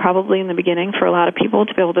easy probably in the beginning for a lot of people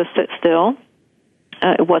to be able to sit still.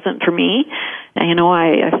 It wasn't for me. And,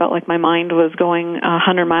 I felt like my mind was going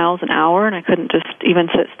 100 miles an hour, and I couldn't just even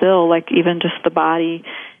sit still, like even just the body,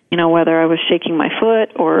 whether I was shaking my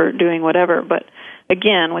foot or doing whatever. But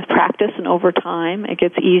again, with practice and over time, it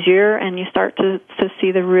gets easier, and you start to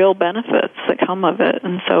see the real benefits that come of it.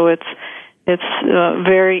 And so it's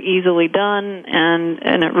very easily done,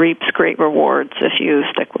 and it reaps great rewards if you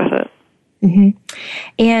stick with it. Mm-hmm.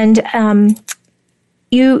 And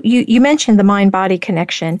you mentioned the mind-body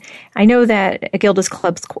connection. I know that at Gilda's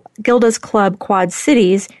Club Quad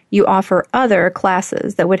Cities, you offer other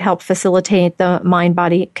classes that would help facilitate the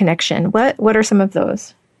mind-body connection. What are some of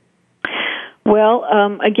those? Well,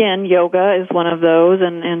 again, yoga is one of those,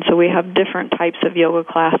 and so we have different types of yoga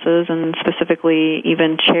classes, and specifically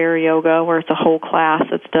even chair yoga, where it's a whole class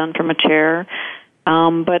that's done from a chair.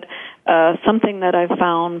 But something that I've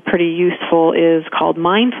found pretty useful is called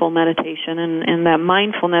mindful meditation, and that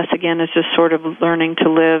mindfulness, again, is just sort of learning to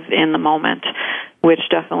live in the moment, which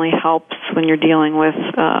definitely helps when you're dealing with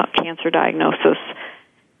cancer diagnosis.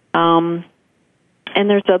 And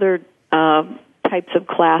there's other types of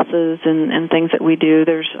classes and things that we do.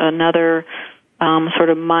 There's another sort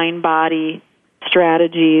of mind-body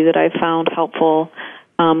strategy that I've found helpful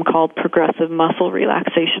called progressive muscle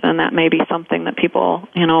relaxation, and that may be something that people,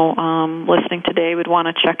 listening today would want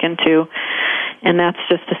to check into. And that's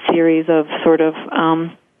just a series of sort of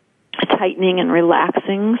tightening and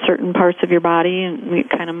relaxing certain parts of your body and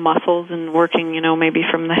kind of muscles and working, maybe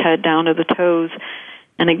from the head down to the toes.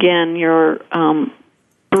 And again, you're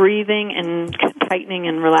breathing and tightening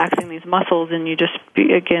and relaxing these muscles, and you just,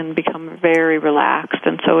 become very relaxed.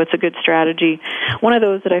 And so it's a good strategy. One of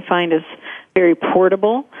those that I find is very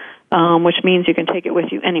portable, which means you can take it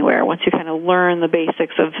with you anywhere. Once you kind of learn the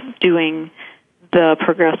basics of doing the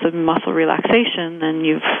progressive muscle relaxation, then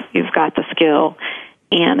you've got the skill,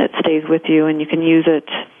 and it stays with you, and you can use it.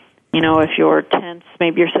 If you're tense,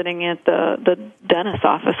 maybe you're sitting at the dentist's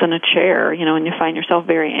office in a chair, and you find yourself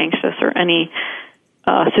very anxious, or any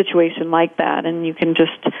situation like that, and you can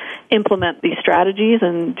just implement these strategies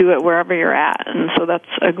and do it wherever you're at. And so that's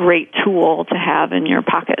a great tool to have in your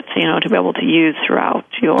pockets, to be able to use throughout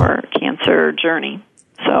your cancer journey.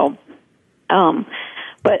 So,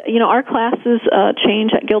 but, our classes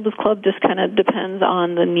change at Gilda's Club, just kind of depends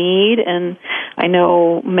on the need. And I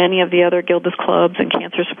know many of the other Gilda's Clubs and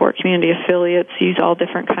cancer support community affiliates use all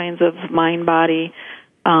different kinds of mind-body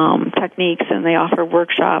techniques, and they offer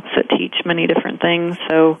workshops that teach many different things.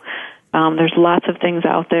 So there's lots of things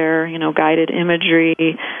out there, guided imagery,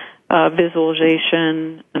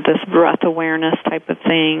 visualization, this breath awareness type of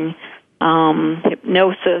thing,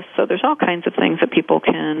 hypnosis. So there's all kinds of things that people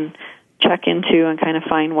can check into and kind of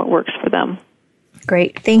find what works for them.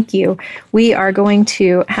 Great. Thank you. We are going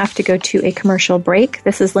to have to go to a commercial break.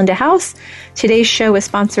 This is Linda House. Today's show is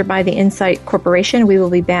sponsored by the Insight Corporation. We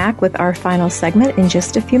will be back with our final segment in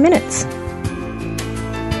just a few minutes.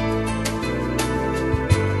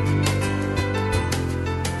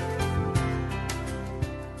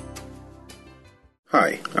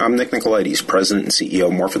 Hi, I'm Nick Nicolaides, President and CEO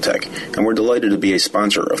of Morphotek, and we're delighted to be a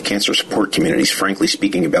sponsor of Cancer Support Community's Frankly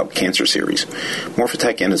Speaking About Cancer series.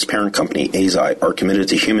 Morphotek and its parent company, Eisai, are committed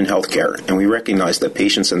to human health care, and we recognize that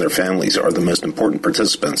patients and their families are the most important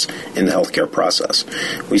participants in the healthcare process.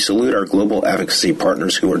 We salute our global advocacy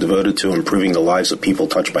partners who are devoted to improving the lives of people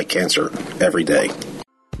touched by cancer every day.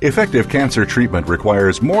 Effective cancer treatment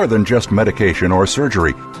requires more than just medication or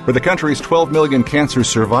surgery. For the country's 12 million cancer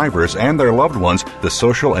survivors and their loved ones, the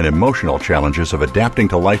social and emotional challenges of adapting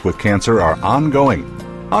to life with cancer are ongoing.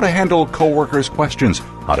 How to handle coworkers' questions,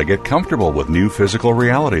 how to get comfortable with new physical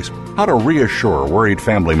realities, how to reassure worried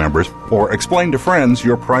family members, or explain to friends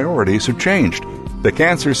your priorities have changed. The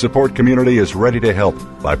Cancer Support Community is ready to help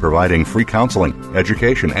by providing free counseling,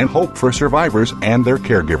 education, and hope for survivors and their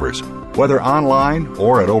caregivers. Whether online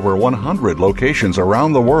or at over 100 locations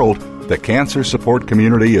around the world, the Cancer Support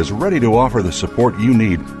Community is ready to offer the support you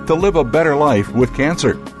need to live a better life with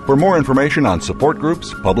cancer. For more information on support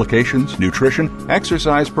groups, publications, nutrition,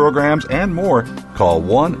 exercise programs, and more, call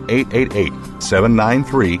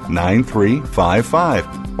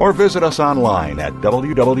 1-888-793-9355 or visit us online at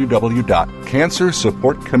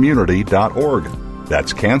www.cancersupportcommunity.org.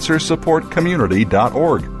 That's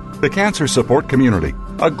cancersupportcommunity.org. The Cancer Support Community,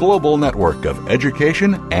 a global network of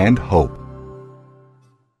education and hope.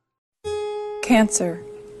 Cancer.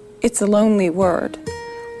 It's a lonely word.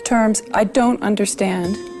 Terms I don't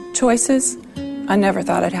understand. Choices I never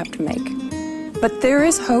thought I'd have to make. But there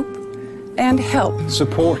is hope and help.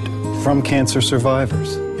 Support from cancer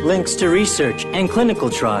survivors. Links to research and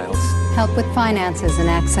clinical trials. Help with finances and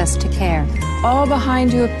access to care. All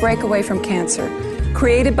behind you at Breakaway from Cancer.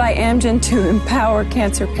 Created by Amgen to empower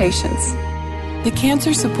cancer patients. The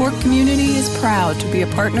Cancer Support Community is proud to be a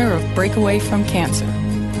partner of Breakaway from Cancer.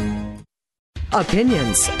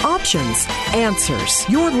 Opinions, options, answers.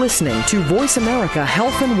 You're listening to Voice America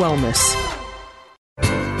Health and Wellness.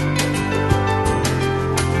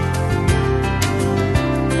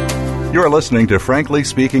 You're listening to Frankly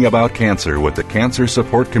Speaking About Cancer with the Cancer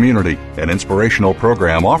Support Community, an inspirational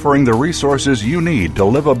program offering the resources you need to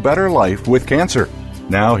live a better life with cancer.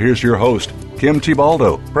 Now here's your host, Kim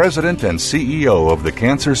Tibaldo, President and CEO of the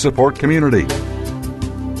Cancer Support Community.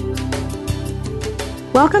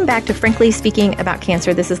 Welcome back to Frankly Speaking About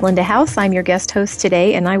Cancer. This is Linda House. I'm your guest host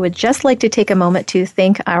today, and I would just like to take a moment to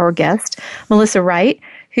thank our guest, Melissa Wright,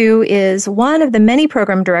 who is one of the many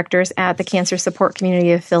program directors at the Cancer Support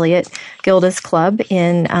Community affiliate, Gilda's Club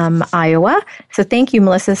in Iowa. So thank you,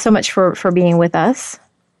 Melissa, so much for being with us.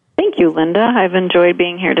 Thank you, Linda. I've enjoyed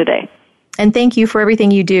being here today. And thank you for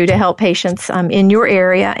everything you do to help patients in your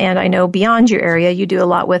area, and I know beyond your area. You do a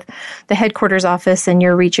lot with the headquarters office, and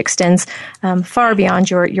your reach extends far beyond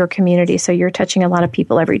your community, so you're touching a lot of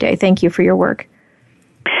people every day. Thank you for your work.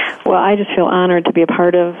 Well, I just feel honored to be a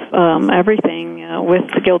part of everything with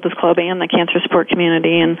the Gilda's Club and the Cancer Support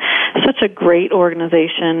Community, and such a great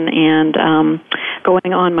organization, and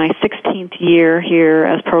going on my 16th year here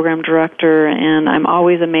as program director, and I'm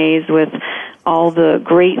always amazed with all the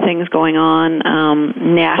great things going on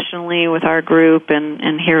nationally with our group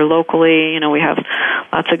and here locally. You know, we have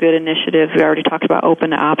lots of good initiatives. We already talked about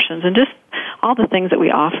open options and just all the things that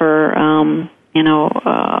we offer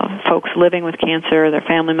folks living with cancer, their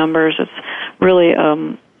family members. It's really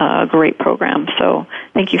a great program. So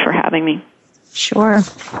thank you for having me. Sure.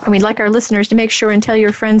 And we'd like our listeners to make sure and tell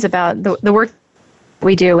your friends about the work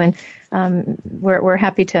we do, and we're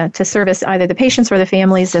happy to service either the patients or the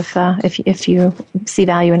families if you see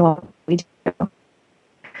value in what we do.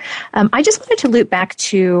 I just wanted to loop back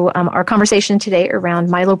to our conversation today around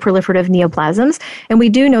myeloproliferative neoplasms. And we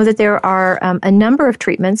do know that there are a number of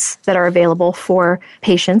treatments that are available for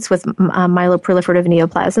patients with myeloproliferative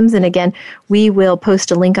neoplasms. And again, we will post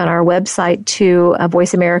a link on our website to a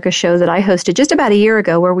Voice America show that I hosted just about a year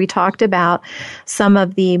ago, where we talked about some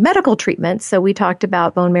of the medical treatments. So we talked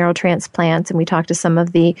about bone marrow transplants, and we talked about some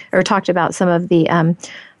of the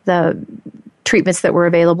treatments that were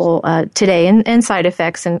available today, and side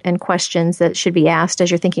effects and questions that should be asked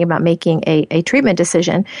as you're thinking about making a treatment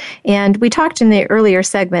decision. And we talked in the earlier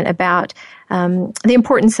segment about the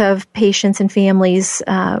importance of patients and families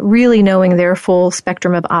really knowing their full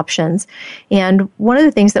spectrum of options. And one of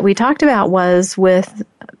the things that we talked about was with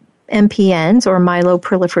MPNs, or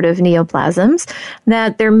myeloproliferative neoplasms,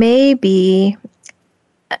 that there may be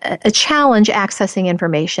a challenge accessing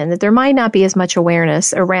information, that there might not be as much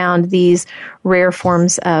awareness around these rare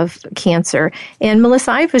forms of cancer. And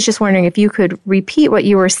Melissa, I was just wondering if you could repeat what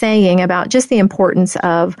you were saying about just the importance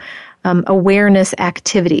of awareness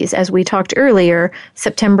activities. As we talked earlier,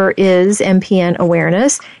 September is MPN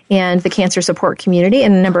awareness, and the Cancer Support Community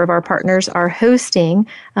and a number of our partners are hosting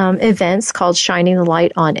events called Shining the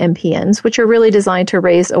Light on MPNs, which are really designed to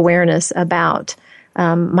raise awareness about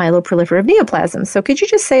myeloproliferative neoplasms. So could you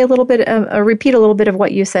just say repeat a little bit of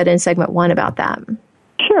what you said in segment 1 about that?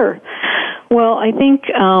 Sure. Well, I think,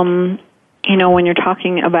 when you're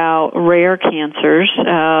talking about rare cancers,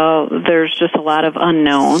 there's just a lot of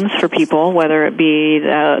unknowns for people, whether it be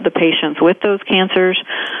the patients with those cancers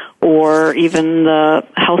or even the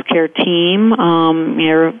healthcare team,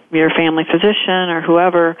 your family physician or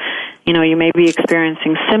whoever. You may be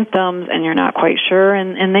experiencing symptoms and you're not quite sure,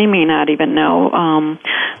 and they may not even know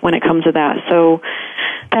when it comes to that. So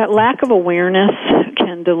that lack of awareness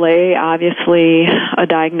can delay, obviously, a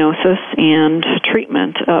diagnosis and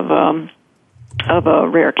treatment of a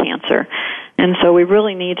rare cancer. And so we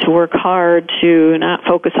really need to work hard to not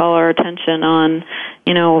focus all our attention on,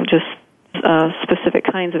 just specific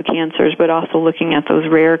kinds of cancers, but also looking at those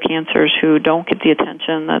rare cancers who don't get the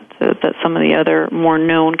attention that some of the other more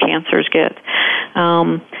known cancers get.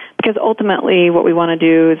 Because ultimately what we want to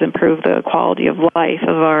do is improve the quality of life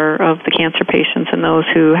of the cancer patients and those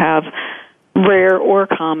who have rare or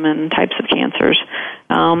common types of cancers.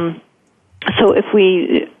 So if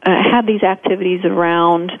we have these activities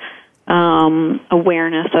around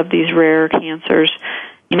awareness of these rare cancers,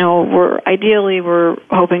 we're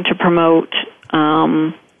hoping to promote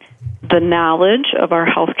the knowledge of our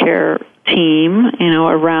healthcare team,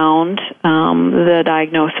 around the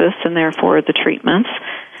diagnosis and therefore the treatments.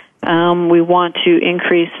 We want to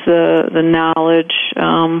increase the knowledge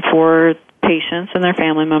for patients and their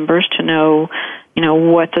family members to know,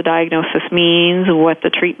 what the diagnosis means, what the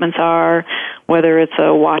treatments are, whether it's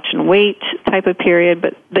a watch and wait type of period,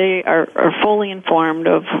 but they are fully informed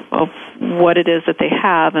of what it is that they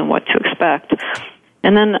have and what to expect.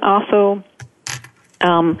 And then also,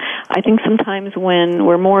 I think sometimes when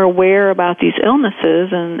we're more aware about these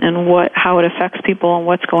illnesses and how it affects people and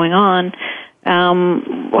what's going on,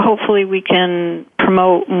 hopefully we can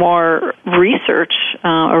promote more research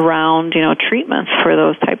around, treatments for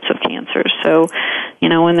those types of cancers. So,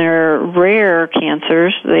 when they're rare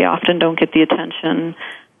cancers, they often don't get the attention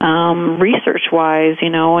research-wise,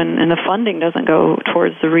 and the funding doesn't go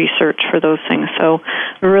towards the research for those things. So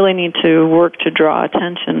we really need to work to draw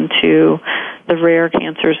attention to the rare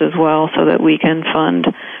cancers as well so that we can fund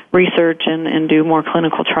research and do more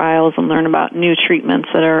clinical trials and learn about new treatments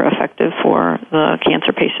that are effective for the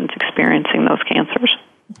cancer patients experiencing those cancers.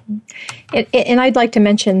 And I'd like to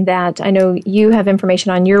mention that I know you have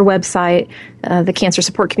information on your website. The Cancer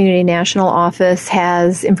Support Community National Office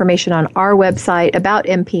has information on our website about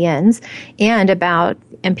MPNs and about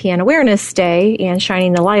MPN Awareness Day and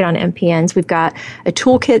shining the light on MPNs. We've got a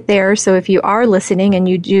toolkit there, so if you are listening and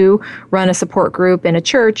you do run a support group in a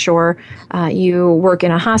church or you work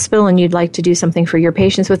in a hospital and you'd like to do something for your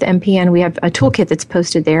patients with MPN, we have a toolkit that's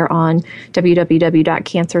posted there on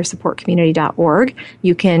www.cancersupportcommunity.org.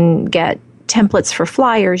 You can get templates for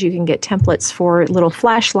flyers. You can get templates for little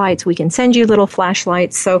flashlights. We can send you little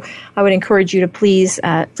flashlights. So I would encourage you to please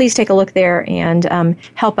take a look there and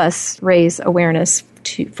help us raise awareness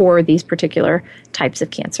for these particular types of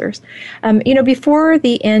cancers. Before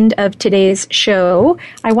the end of today's show,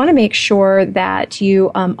 I want to make sure that you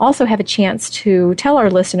also have a chance to tell our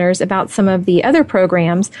listeners about some of the other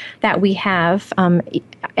programs that we have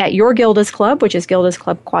at your Gilda's Club, which is Gilda's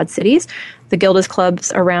Club Quad Cities, the Gilda's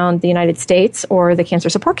Clubs around the United States, or the Cancer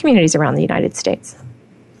Support Communities around the United States.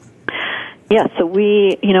 Yeah, so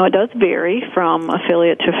it does vary from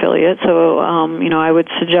affiliate to affiliate. So, I would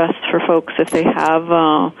suggest for folks if they have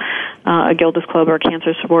a Gilda's Club or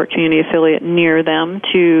Cancer Support Community affiliate near them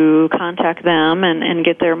to contact them and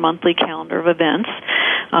get their monthly calendar of events.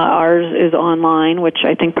 Ours is online, which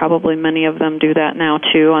I think probably many of them do that now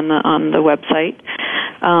too on the website.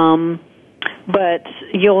 But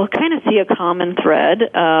you'll kind of see a common thread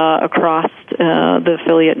across the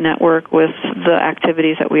affiliate network with the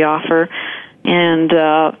activities that we offer. And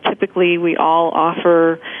typically we all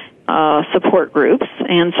offer support groups,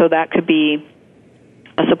 and so that could be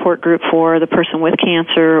a support group for the person with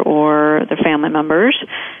cancer or their family members.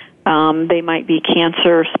 They might be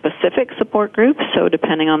cancer-specific support groups, so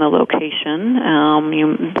depending on the location,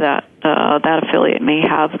 that affiliate may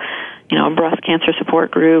have a breast cancer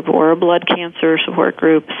support group or a blood cancer support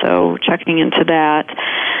group, so checking into that.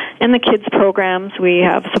 In the kids programs, we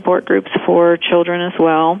have support groups for children as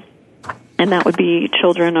well, and that would be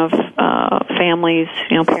children of families,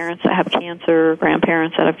 parents that have cancer,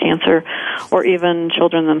 grandparents that have cancer, or even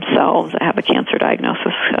children themselves that have a cancer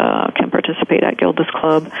diagnosis can participate at Gilda's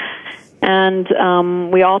Club. And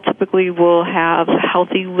we all typically will have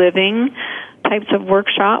healthy living types of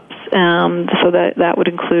workshops, so that would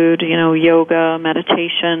include, yoga,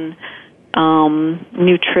 meditation,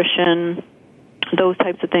 nutrition, those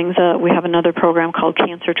types of things. We have another program called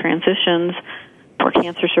Cancer Transitions for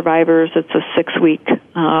cancer survivors. It's a 6-week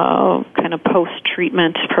kind of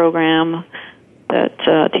post-treatment program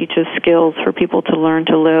that teaches skills for people to learn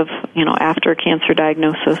to live, after a cancer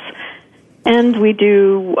diagnosis. And we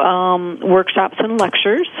do workshops and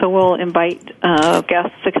lectures, so we'll invite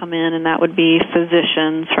guests to come in, and that would be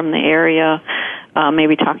physicians from the area,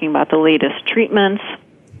 maybe talking about the latest treatments,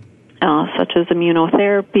 such as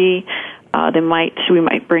immunotherapy. We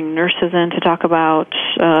might bring nurses in to talk about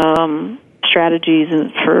strategies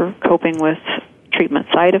for coping with treatment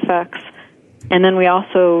side effects. And then we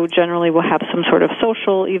also generally will have some sort of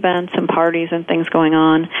social events and parties and things going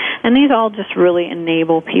on. And these all just really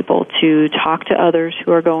enable people to talk to others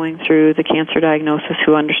who are going through the cancer diagnosis,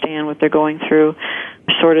 who understand what they're going through,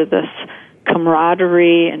 sort of this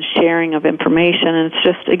camaraderie and sharing of information. And it's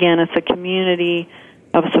just, again, it's a community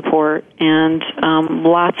of support and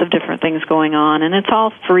lots of different things going on. And it's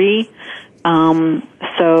all free.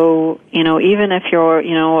 So, even if you're,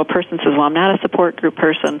 a person says, well, I'm not a support group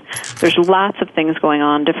person, there's lots of things going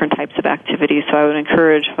on, different types of activities. So I would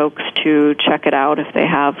encourage folks to check it out if they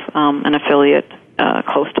have an affiliate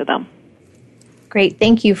close to them. Great.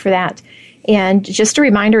 Thank you for that. And just a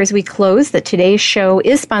reminder as we close that today's show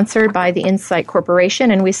is sponsored by the Insight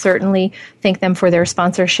Corporation, and we certainly thank them for their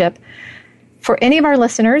sponsorship. For any of our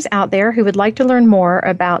listeners out there who would like to learn more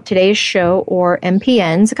about today's show or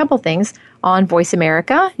MPNs, a couple things on Voice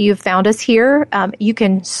America. You've found us here. You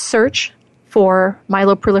can search for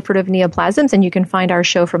myeloproliferative neoplasms, and you can find our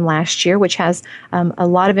show from last year, which has a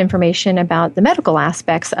lot of information about the medical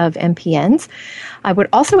aspects of MPNs. I would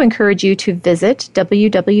also encourage you to visit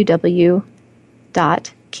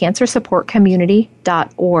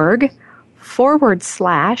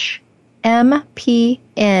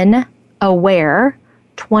www.cancersupportcommunity.org/MPN Aware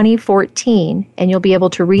 2014, and you'll be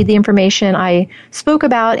able to read the information I spoke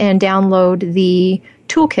about and download the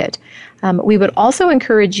toolkit. We would also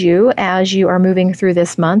encourage you, as you are moving through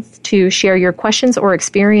this month, to share your questions or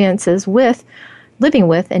experiences with living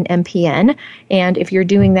with an MPN. And if you're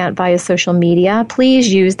doing that via social media,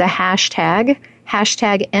 please use the hashtag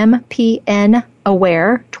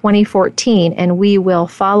MPNAware2014, and we will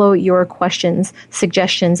follow your questions,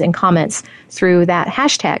 suggestions, and comments through that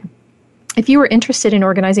hashtag. If you are interested in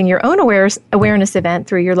organizing your own awareness event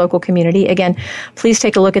through your local community, again, please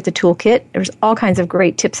take a look at the toolkit. There's all kinds of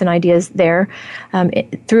great tips and ideas there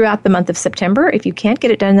throughout the month of September. If you can't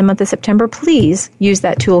get it done in the month of September, please use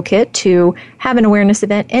that toolkit to have an awareness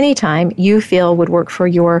event anytime you feel would work for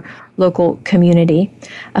your local community.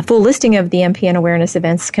 A full listing of the MPN awareness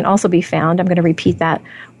events can also be found. I'm going to repeat that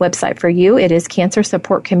website for you. It is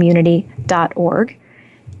cancersupportcommunity.org.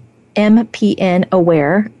 MPN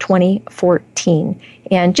Aware 2014.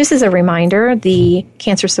 And just as a reminder, the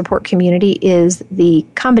Cancer Support Community is the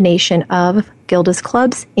combination of Gilda's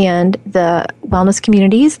Clubs and the wellness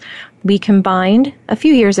communities we combined a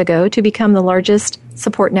few years ago to become the largest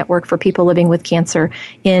support network for people living with cancer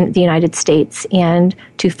in the United States. And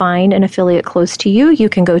to find an affiliate close to you, you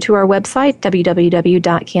can go to our website,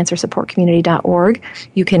 www.cancersupportcommunity.org.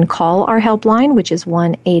 You can call our helpline, which is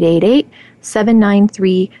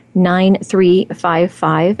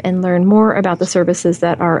 1-888-793-9355, and learn more about the services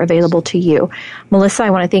that are available to you. Melissa, I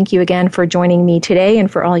want to thank you again for joining me today and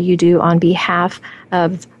for all you do on behalf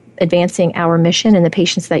of advancing our mission and the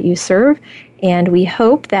patients that you serve. And we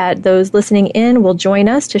hope that those listening in will join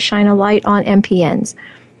us to shine a light on MPNs.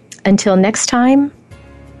 Until next time,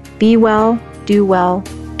 be well, do well,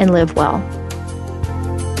 and live well.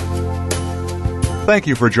 Thank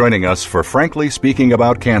you for joining us for Frankly Speaking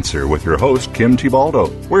About Cancer with your host, Kim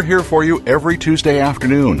Tibaldo. We're here for you every Tuesday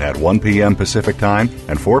afternoon at 1 p.m. Pacific Time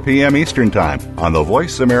and 4 p.m. Eastern Time on the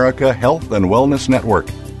Voice America Health and Wellness Network.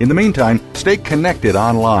 In the meantime, stay connected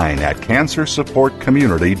online at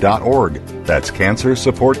cancersupportcommunity.org. That's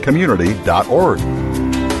cancersupportcommunity.org.